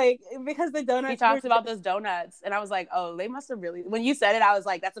like because the donuts, he talks about those donuts, and I was like, oh, they must have really, when you said it, I was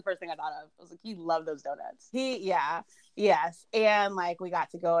like, that's the first thing I thought of. I was like, he loved those donuts. Yes. And like we got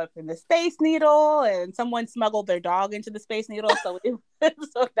to go up in the Space Needle, and someone smuggled their dog into the Space Needle, so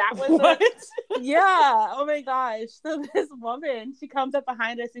so that was what? Yeah, oh my gosh. So this woman, she comes up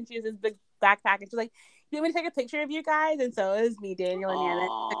behind us and she has this big backpack, and she's like, do you want me to take a picture of you guys? And so it was me, Daniel, and Nana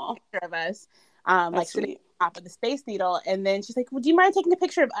took a picture of us, like sitting on top of the Space Needle. And then she's like, well, do you mind taking a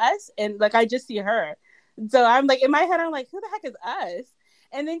picture of us? And like I just see her, so I'm like, in my head I'm like, who the heck is us?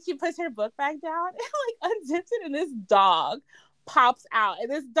 And then she puts her book bag down and like unzips it, and this dog pops out, and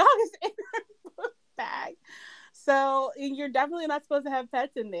this dog is in her book bag. So you're definitely not supposed to have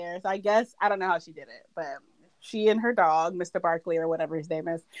pets in there. So I guess, I don't know how she did it, but she and her dog, Mr. Barkley or whatever his name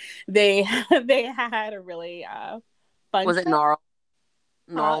is, they had a really fun. Was it Gnarl?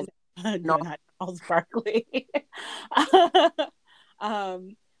 No, not Charles Barkley.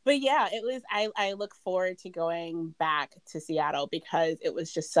 But yeah, it was. I look forward to going back to Seattle because it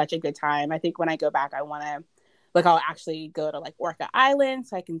was just such a good time. I think when I go back, I want to, like, I'll actually go to like Orca Island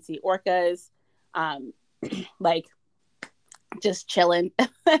so I can see orcas, like just chilling.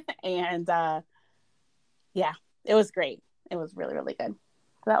 And yeah, it was great. It was really, really good.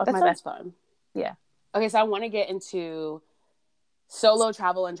 So that was my best fun. Yeah. Okay, so I want to get into solo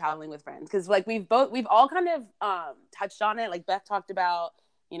travel and traveling with friends, because like we've all kind of touched on it. Like Beth talked about,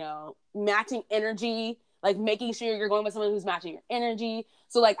 matching energy, like making sure you're going with someone who's matching your energy.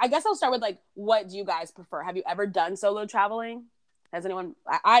 So like, I guess I'll start with like, what do you guys prefer? Have you ever done solo traveling? Has anyone?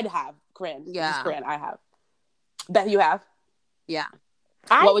 I'd have. Corinne. Yeah. Corinne, I have. Beth, you have? Yeah.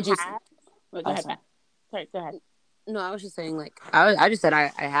 What would you say? Go ahead, Beth. Sorry, go ahead. No, I was just saying, like, I just said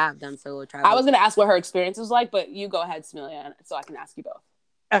I have done solo travel. I was going to ask what her experience was like, but you go ahead, Samilia, so I can ask you both.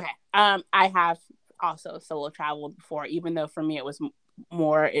 Okay. I have also solo traveled before, even though for me it was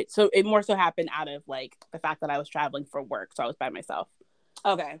it more so happened out of like the fact that I was traveling for work, so I was by myself.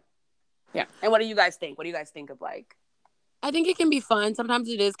 Okay. Yeah. And what do you guys think? What do you guys think of like? I think it can be fun. Sometimes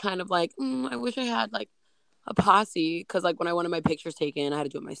it is kind of like, I wish I had like a posse, because like when I wanted my pictures taken, I had to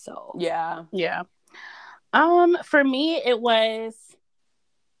do it myself. Yeah. Yeah. For me, it was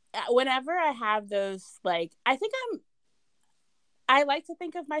whenever I have those, like, I like to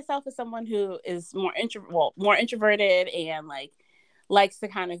think of myself as someone who is more introverted and like likes to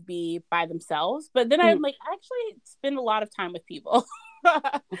kind of be by themselves. But then I'm like, I actually spend a lot of time with people.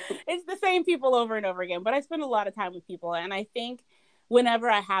 It's the same people over and over again, but I spend a lot of time with people. And I think whenever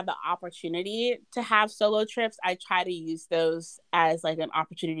I have the opportunity to have solo trips, I try to use those as like an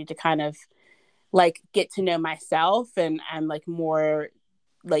opportunity to kind of like get to know myself, and I'm like more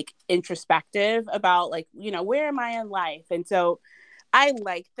like introspective about like, where am I in life? And so I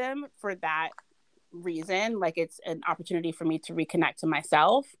like them for that reason. Like it's an opportunity for me to reconnect to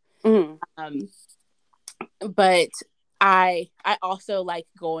myself. Mm-hmm. But I also like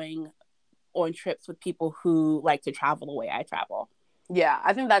going on trips with people who like to travel the way I travel. Yeah,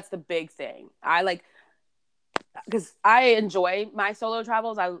 I think that's the big thing. because I enjoy my solo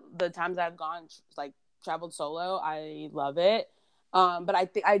travels. The times I've gone like traveled solo, I love it. But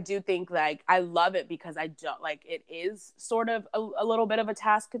I do think like I love it because I don't like it is sort of a little bit of a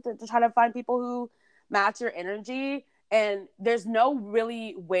task to try to find people who match your energy, and there's no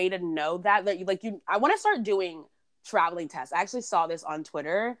really way to know that I want to start doing traveling tests. I actually saw this on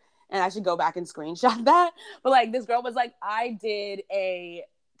Twitter, and I should go back and screenshot that. But like this girl was like, I did a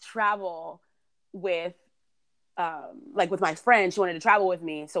travel with like with my friend. She wanted to travel with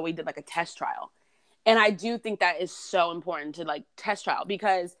me, so we did like a test trial. And I do think that is so important to like test trial,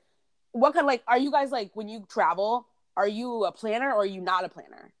 because what kind of like are you guys like when you travel? Are you a planner or are you not a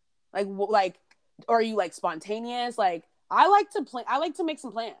planner? Like or are you like spontaneous? Like I like to plan. I like to make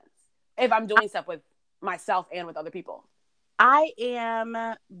some plans if I'm doing stuff with myself and with other people. I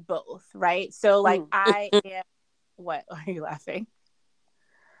am both, right? So like I am. What are you laughing?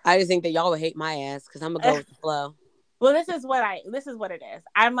 I just think that y'all would hate my ass because I'm gonna go with the flow. Well, this is what it is.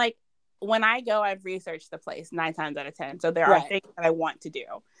 I'm like, when I go, I've researched the place 9 times out of 10. So there are things that I want to do.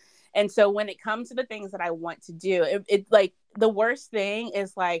 And so when it comes to the things that I want to do, it like the worst thing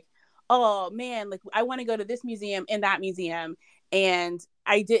is like, oh man, like I want to go to this museum and that museum. And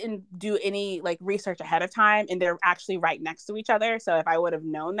I didn't do any like research ahead of time, and they're actually right next to each other. So if I would have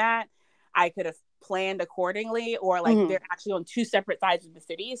known that, I could have planned accordingly, or like they're actually on 2 separate sides of the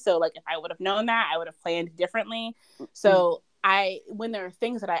city. So like if I would have known that, I would have planned differently. So when there are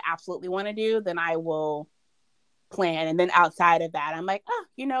things that I absolutely want to do, then I will plan. And then outside of that, I'm like, oh,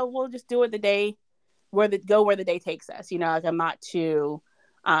 we'll just do it the day where the day takes us. Like I'm not too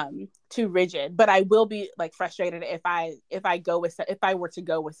rigid, but I will be like frustrated if I were to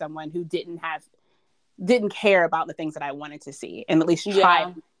go with someone who didn't care about the things that I wanted to see, and at least try to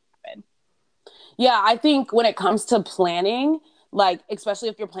happen. Yeah, I think when it comes to planning, like especially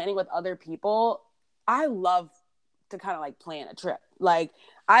if you're planning with other people, I love to kind of like plan a trip. Like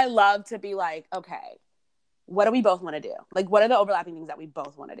I love to be like, okay, what do we both want to do? Like what are the overlapping things that we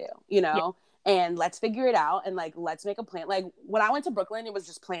both want to do, Yeah. And let's figure it out, and like let's make a plan. Like when I went to Brooklyn, it was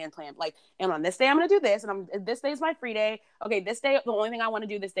just plan. Like, and on this day I'm gonna do this, and this day is my free day. Okay, this day the only thing I want to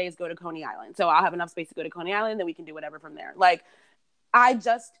do this day is go to Coney Island. So I'll have enough space to go to Coney Island, then we can do whatever from there. Like I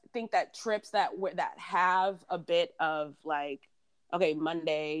just think that trips that have a bit of like, okay,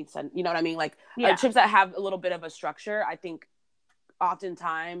 Monday, you know what I mean? Like trips that have a little bit of a structure, I think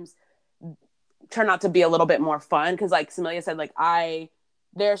oftentimes turn out to be a little bit more fun. Cause like Samilia said, like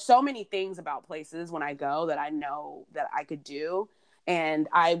there are so many things about places when I go that I know that I could do. And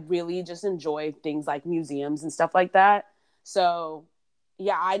I really just enjoy things like museums and stuff like that. So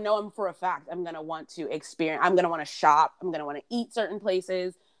yeah, I know I'm for a fact I'm going to want to experience, I'm going to want to shop, I'm going to want to eat certain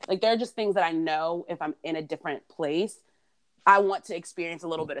places. Like there are just things that I know if I'm in a different place, I want to experience a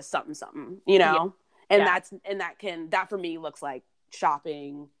little bit of something, And that for me looks like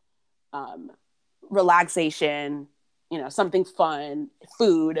shopping, relaxation, something fun,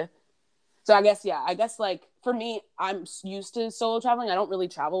 food. So I guess like for me, I'm used to solo traveling. I don't really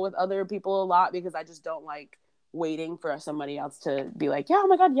travel with other people a lot because I just don't like waiting for somebody else to be like, yeah, oh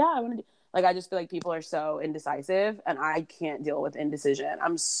my God, yeah, I want to do. Like, I just feel like people are so indecisive and I can't deal with indecision.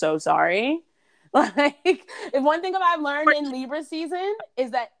 I'm so sorry. Like, if one thing I've learned in Libra season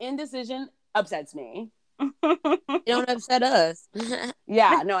is that indecision upsets me. It don't upset us.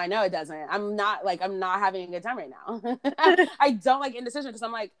 Yeah, no, I know it doesn't. I'm not having a good time right now. I don't like indecision because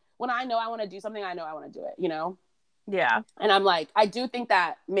I'm like, when I know I want to do something, I know I want to do it, Yeah. And I'm like, I do think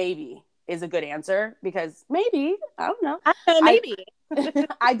that maybe is a good answer because maybe, I don't know. Maybe.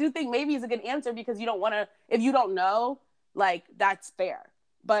 I do think maybe is a good answer because you don't want to, if you don't know, like that's fair.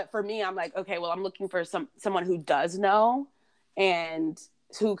 But for me, I'm like, okay, well, I'm looking for someone who does know and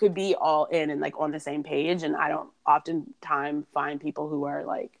who could be all in and like on the same page. And I don't oftentimes find people who are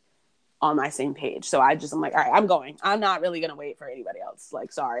like on my same page. So I'm like, all right, I'm going. I'm not really going to wait for anybody else.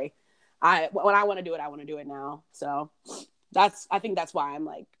 Like, sorry. When I want to do it, I want to do it now. So I think that's why I'm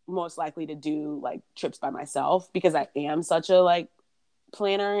like most likely to do like trips by myself because I am such a like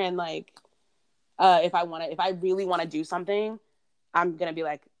planner and like, if I really want to do something, I'm going to be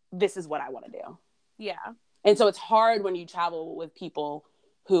like, this is what I want to do. Yeah. And so it's hard when you travel with people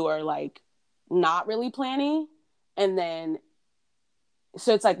who are like not really planning. And then,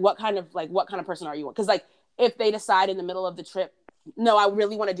 so it's like, what kind of person are you? Because like, if they decide in the middle of the trip, no, I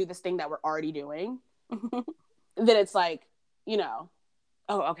really want to do this thing that we're already doing, then it's like,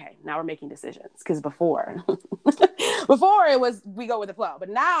 oh, okay, now we're making decisions. Because before it was, we go with the flow. But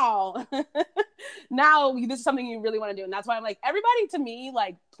now this is something you really want to do. And that's why I'm like, everybody to me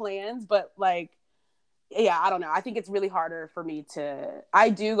like plans, but like, yeah, I don't know. I think it's really harder for me I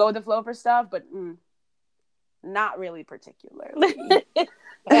do go with the flow for stuff, but not really particularly.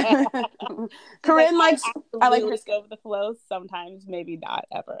 Corinne likes, I like her go with the flow. Sometimes, maybe not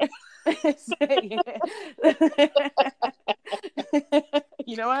ever.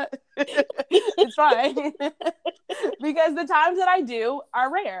 You know what? It's fine. Because the times that I do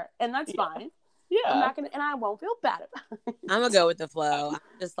are rare, and that's fine. Yeah. I'm not gonna, and I won't feel bad about it. I'm gonna go with the flow.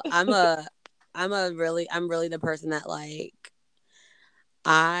 I'm really the person that like,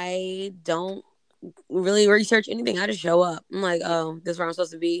 I don't really research anything. I just show up. I'm like, oh, this is where I'm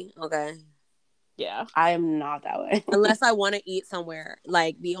supposed to be. Okay. Yeah. I am not that way. Unless I want to eat somewhere.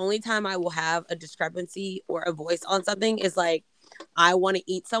 Like, the only time I will have a discrepancy or a voice on something is like, I want to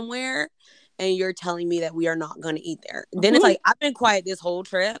eat somewhere and you're telling me that we are not going to eat there. Then it's like, I've been quiet this whole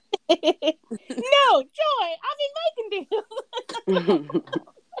trip. No, Joy, I've been making deals.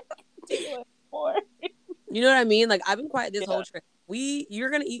 You know what I mean? Like, I've been quiet this whole trip. You're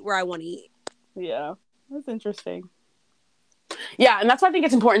going to eat where I want to eat. Yeah, that's interesting. Yeah, and that's why I think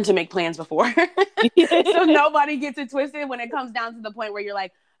it's important to make plans before. So nobody gets it twisted when it comes down to the point where you're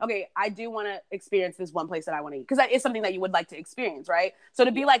like, okay, I do want to experience this one place that I want to eat. Because that is something that you would like to experience, right? So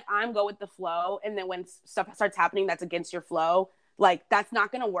to be like, I'm go with the flow, and then when stuff starts happening that's against your flow, like, that's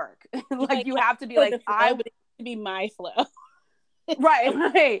not going to work. Like, you have to be like, I would be my flow.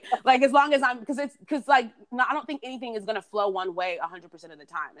 right. Like, as long as I'm, because like, no, I don't think anything is going to flow one way 100% of the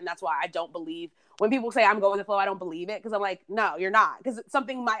time. And that's why I don't believe when people say I'm going with the flow, I don't believe it. Because I'm like, no, you're not. Because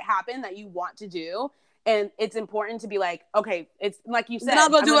something might happen that you want to do. And it's important to be like, okay, it's like you said. Then I'll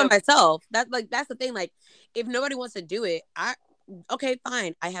go do it myself. That's the thing. Like, if nobody wants to do it, okay,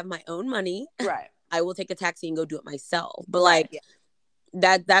 fine. I have my own money. Right. I will take a taxi and go do it myself. But like,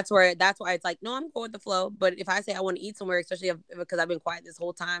 that's why it's like, no, I'm going with the flow. But if I say I want to eat somewhere, especially because I've been quiet this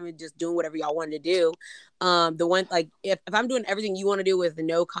whole time and just doing whatever y'all wanted to do, the one, like, if I'm doing everything you want to do with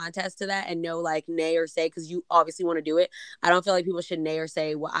no contest to that and no like nay or say, because you obviously want to do it, I don't feel like people should nay or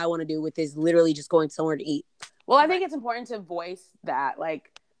say what I want to do with is literally just going somewhere to eat. Well, I think it's important to voice that,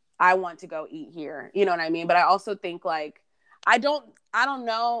 like, I want to go eat here, you know what I mean? But I also think, like, I don't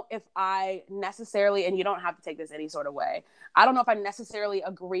know if I necessarily, and you don't have to take this any sort of way, I don't know if I necessarily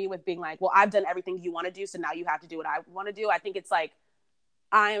agree with being like, well, I've done everything you want to do, so now you have to do what I want to do. I think it's like,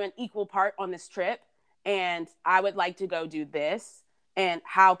 I am an equal part on this trip, and I would like to go do this. And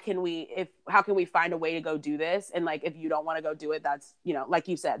how can we find a way to go do this? And like, if you don't want to go do it, that's, you know, like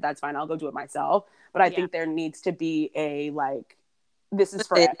you said, that's fine. I'll go do it myself. But I think there needs to be a, like, this is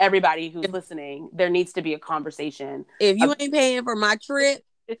for everybody who's listening. There needs to be a conversation. If you ain't paying for my trip,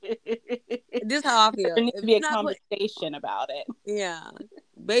 this is how I feel. There needs to be a conversation about it. Yeah,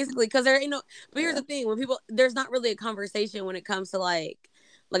 basically, because there ain't no. But here's the thing: when people, there's not really a conversation when it comes to like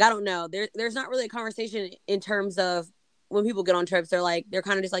I don't know. There's not really a conversation in terms of when people get on trips. They're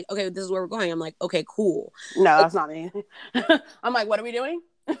kind of just like, okay, this is where we're going. I'm like, okay, cool. No, that's not me. I'm like, what are we doing?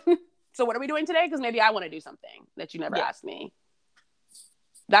 So what are we doing today? Because maybe I want to do something that you never asked me.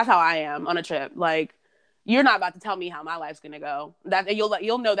 That's how I am on a trip. Like, you're not about to tell me how my life's gonna go. That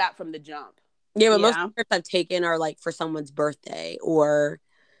you'll know that from the jump. Yeah, but most trips I've taken are like for someone's birthday or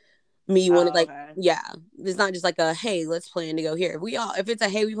me wanted it's not just like a hey, let's plan to go here. If it's a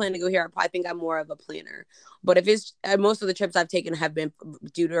hey, we plan to go here, I think I'm more of a planner. But if it's most of the trips I've taken have been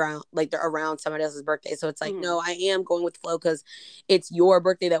due to around somebody else's birthday, so it's like no, I am going with the flow because it's your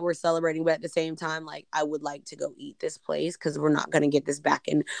birthday that we're celebrating. But at the same time, like, I would like to go eat this place because we're not gonna get this back.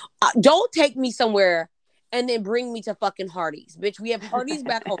 And don't take me somewhere and then bring me to fucking Hardee's, bitch. We have Hardee's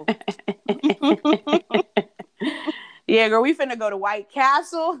back home. Yeah, girl, we finna go to White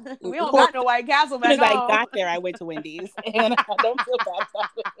Castle. We don't got no White Castle back home. As I got there, I went to Wendy's, and I don't feel bad about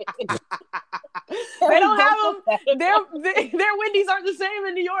it. They don't have them. Their Wendy's aren't the same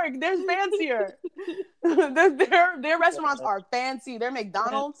in New York. They're fancier. Their restaurants are fancy. Their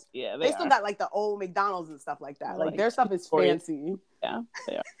McDonald's, they still got like the old McDonald's and stuff like that. Like, their stuff is fancy. Yeah,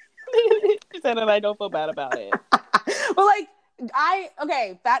 they are. She said, and I don't feel bad about it. Well, like,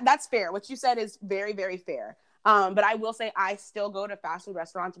 that's fair. What you said is very, very fair. But I will say I still go to fast food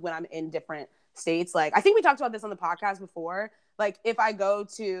restaurants when I'm in different states. Like, I think we talked about this on the podcast before. Like, if I go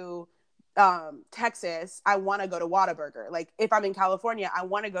to Texas, I want to go to Whataburger. Like, if I'm in California, I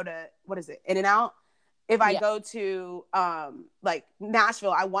want to go to, what is it, In-N-Out? If I go to like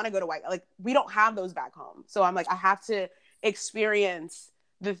Nashville, I want to go to White. Like, we don't have those back home. So I'm like, I have to experience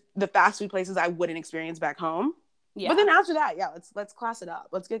the fast food places I wouldn't experience back home. Yeah. But then after that, let's class it up.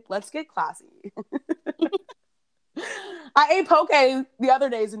 Let's get classy. I ate poke the other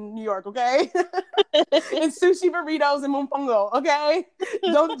days in New York, okay? And sushi burritos and mofongo, okay?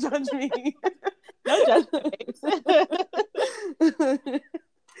 Don't judge me. Don't judge me.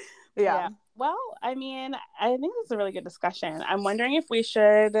 Yeah. Well, I mean, I think this is a really good discussion. I'm wondering if we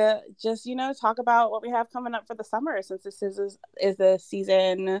should just, talk about what we have coming up for the summer, since this is the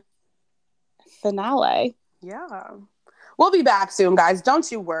season finale. Yeah. We'll be back soon, guys.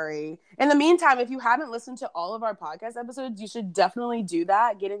 Don't you worry. In the meantime, if you haven't listened to all of our podcast episodes, you should definitely do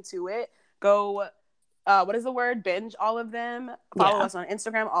that. Get into it. Go, what is the word? Binge all of them. Follow us on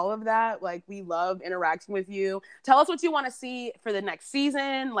Instagram, all of that. Like, we love interacting with you. Tell us what you want to see for the next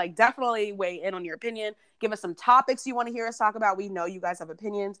season. Like, definitely weigh in on your opinion. Give us some topics you want to hear us talk about. We know you guys have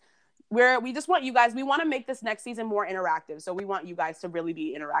opinions. We just want you guys, we want to make this next season more interactive. So we want you guys to really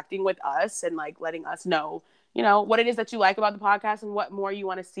be interacting with us and like letting us know, what it is that you like about the podcast and what more you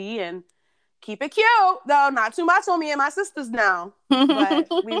want to see, and keep it cute though, not too much on me and my sisters now, but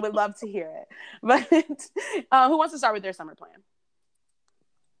we would love to hear it. But who wants to start with their summer plan?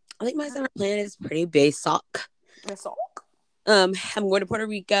 I think my summer plan is pretty basic. I'm going to Puerto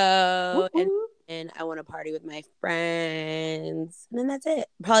Rico and I want to party with my friends, and then that's it.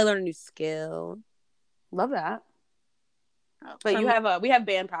 Probably learn a new skill. Love that. But we have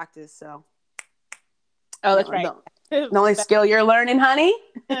band practice, so. Oh, that's right. The only skill you're learning, honey.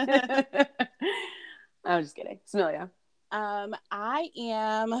 I'm just kidding. Samilia. I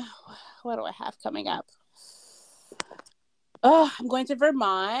am. What do I have coming up? Oh, I'm going to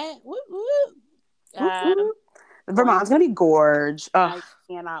Vermont. Woo, woo. Vermont's gonna be gorge. I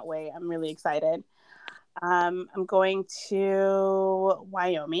cannot wait. I'm really excited. I'm going to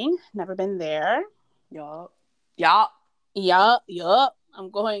Wyoming. Never been there. Yup. I'm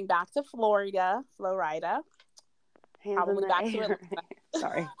going back to Florida. Probably back to Atlanta.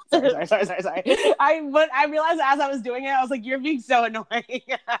 Sorry. I realized as I was doing it, I was like, "You're being so annoying." I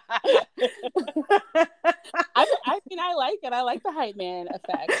mean, I like it. I like the hype man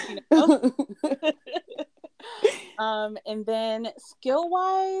effect. And then skill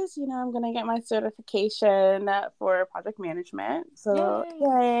wise, I'm gonna get my certification for project management. So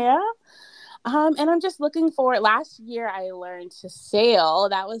yeah. And I'm just looking forward. Last year I learned to sail.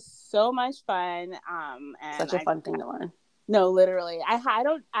 That was so much fun. And such a fun thing to learn. No, literally. I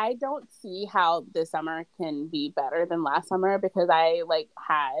don't see how this summer can be better than last summer, because I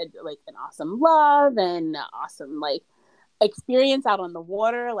had an awesome love and awesome experience out on the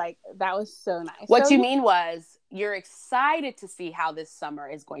water. That was so nice. What you mean was you're excited to see how this summer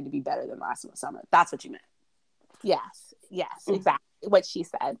is going to be better than last summer. That's what you meant. Yes, exactly what she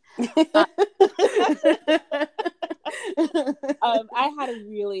said. I had a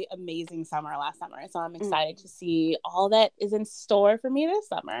really amazing summer last summer, so I'm excited to see all that is in store for me this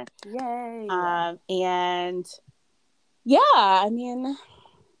summer. Yay! And yeah, I mean,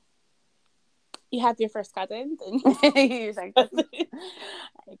 you have your first cousins, and your second cousin.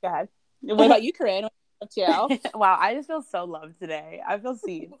 Go ahead. What about you, Corinne? Wow, I just feel so loved today. I feel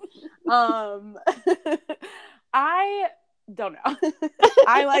seen. I don't know.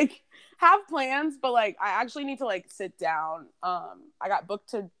 I have plans, but I actually need to sit down. I got booked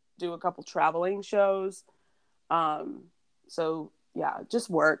to do a couple traveling shows. So yeah, just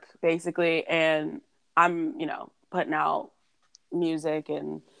work basically, and I'm putting out music,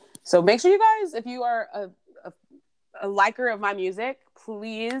 and so make sure you guys, if you are a liker of my music,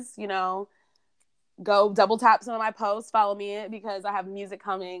 please go double tap some of my posts, follow me, because I have music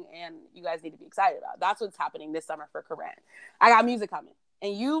coming and you guys need to be excited about it. That's what's happening this summer for Corinne. I got music coming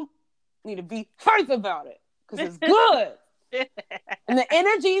and you need to be hype about it because it's good. And the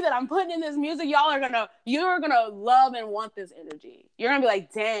energy that I'm putting in this music, you're gonna love and want this energy. You're gonna be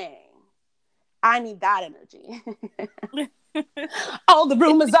like, dang, I need that energy. All the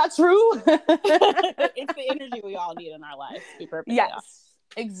rumors are true. It's the energy we all need in our lives, to be perfectly honest.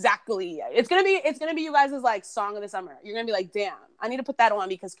 Exactly. It's gonna be you guys' song of the summer. You're gonna be like, damn, I need to put that on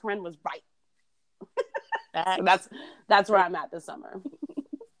because Corinne was right. So that's where I'm at this summer.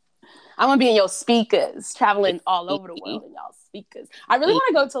 I'm gonna be in your speakers, traveling all over the world in y'all speakers. I really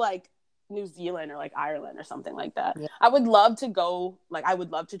want to go to New Zealand or Ireland or something like that. Yeah. I would love to go. I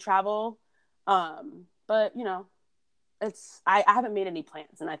would love to travel. But I haven't made any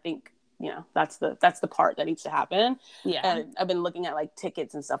plans, and I think that's the part that needs to happen. Yeah. And I've been looking at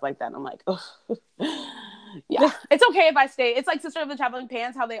tickets and stuff like that, and I'm like, oh. Yeah, it's okay if I stay. It's like Sister of the Traveling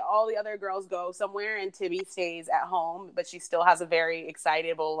Pants, how all the other girls go somewhere and Tibby stays at home, but she still has a very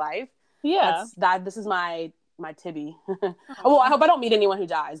excitable life. Yeah. This is my Tibby. Well, I hope I don't meet anyone who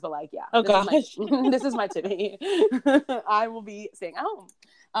dies, but yeah. Oh gosh. This is my Tibby. I will be staying at home.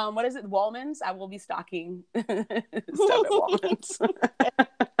 What is it? Wallman's? I will be stocking stuff at Wallman's.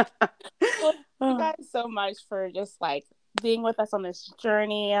 Well, thank you guys so much for just being with us on this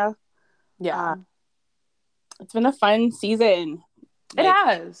journey. Yeah. It's been a fun season. It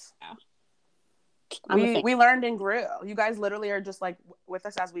has. Yeah. We learned and grew. You guys literally are just like with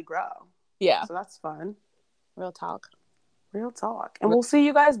us as we grow. Yeah. So that's fun. Real talk. And we'll see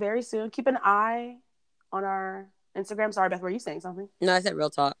you guys very soon. Keep an eye on our Instagram. Sorry, Beth, were you saying something? No, I said real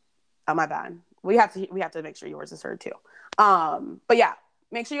talk. Oh, my bad. We have to make sure yours is heard too. But yeah,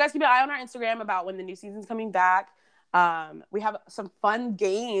 make sure you guys keep an eye on our Instagram about when the new season's coming back. We have some fun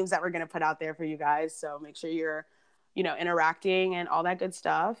games that we're gonna put out there for you guys. So make sure you're, interacting and all that good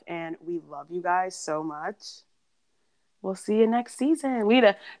stuff. And we love you guys so much. We'll see you next season. We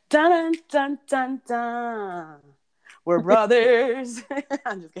the dun dun dun dun. We're brothers.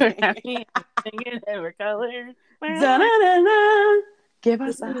 I'm just kidding. Singing every color. Dun-dun-dun-dun. Give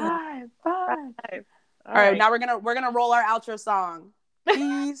us a high five. All right, now we're gonna roll our outro song.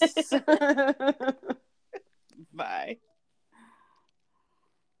 Peace. Bye.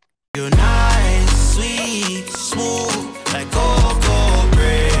 Unite.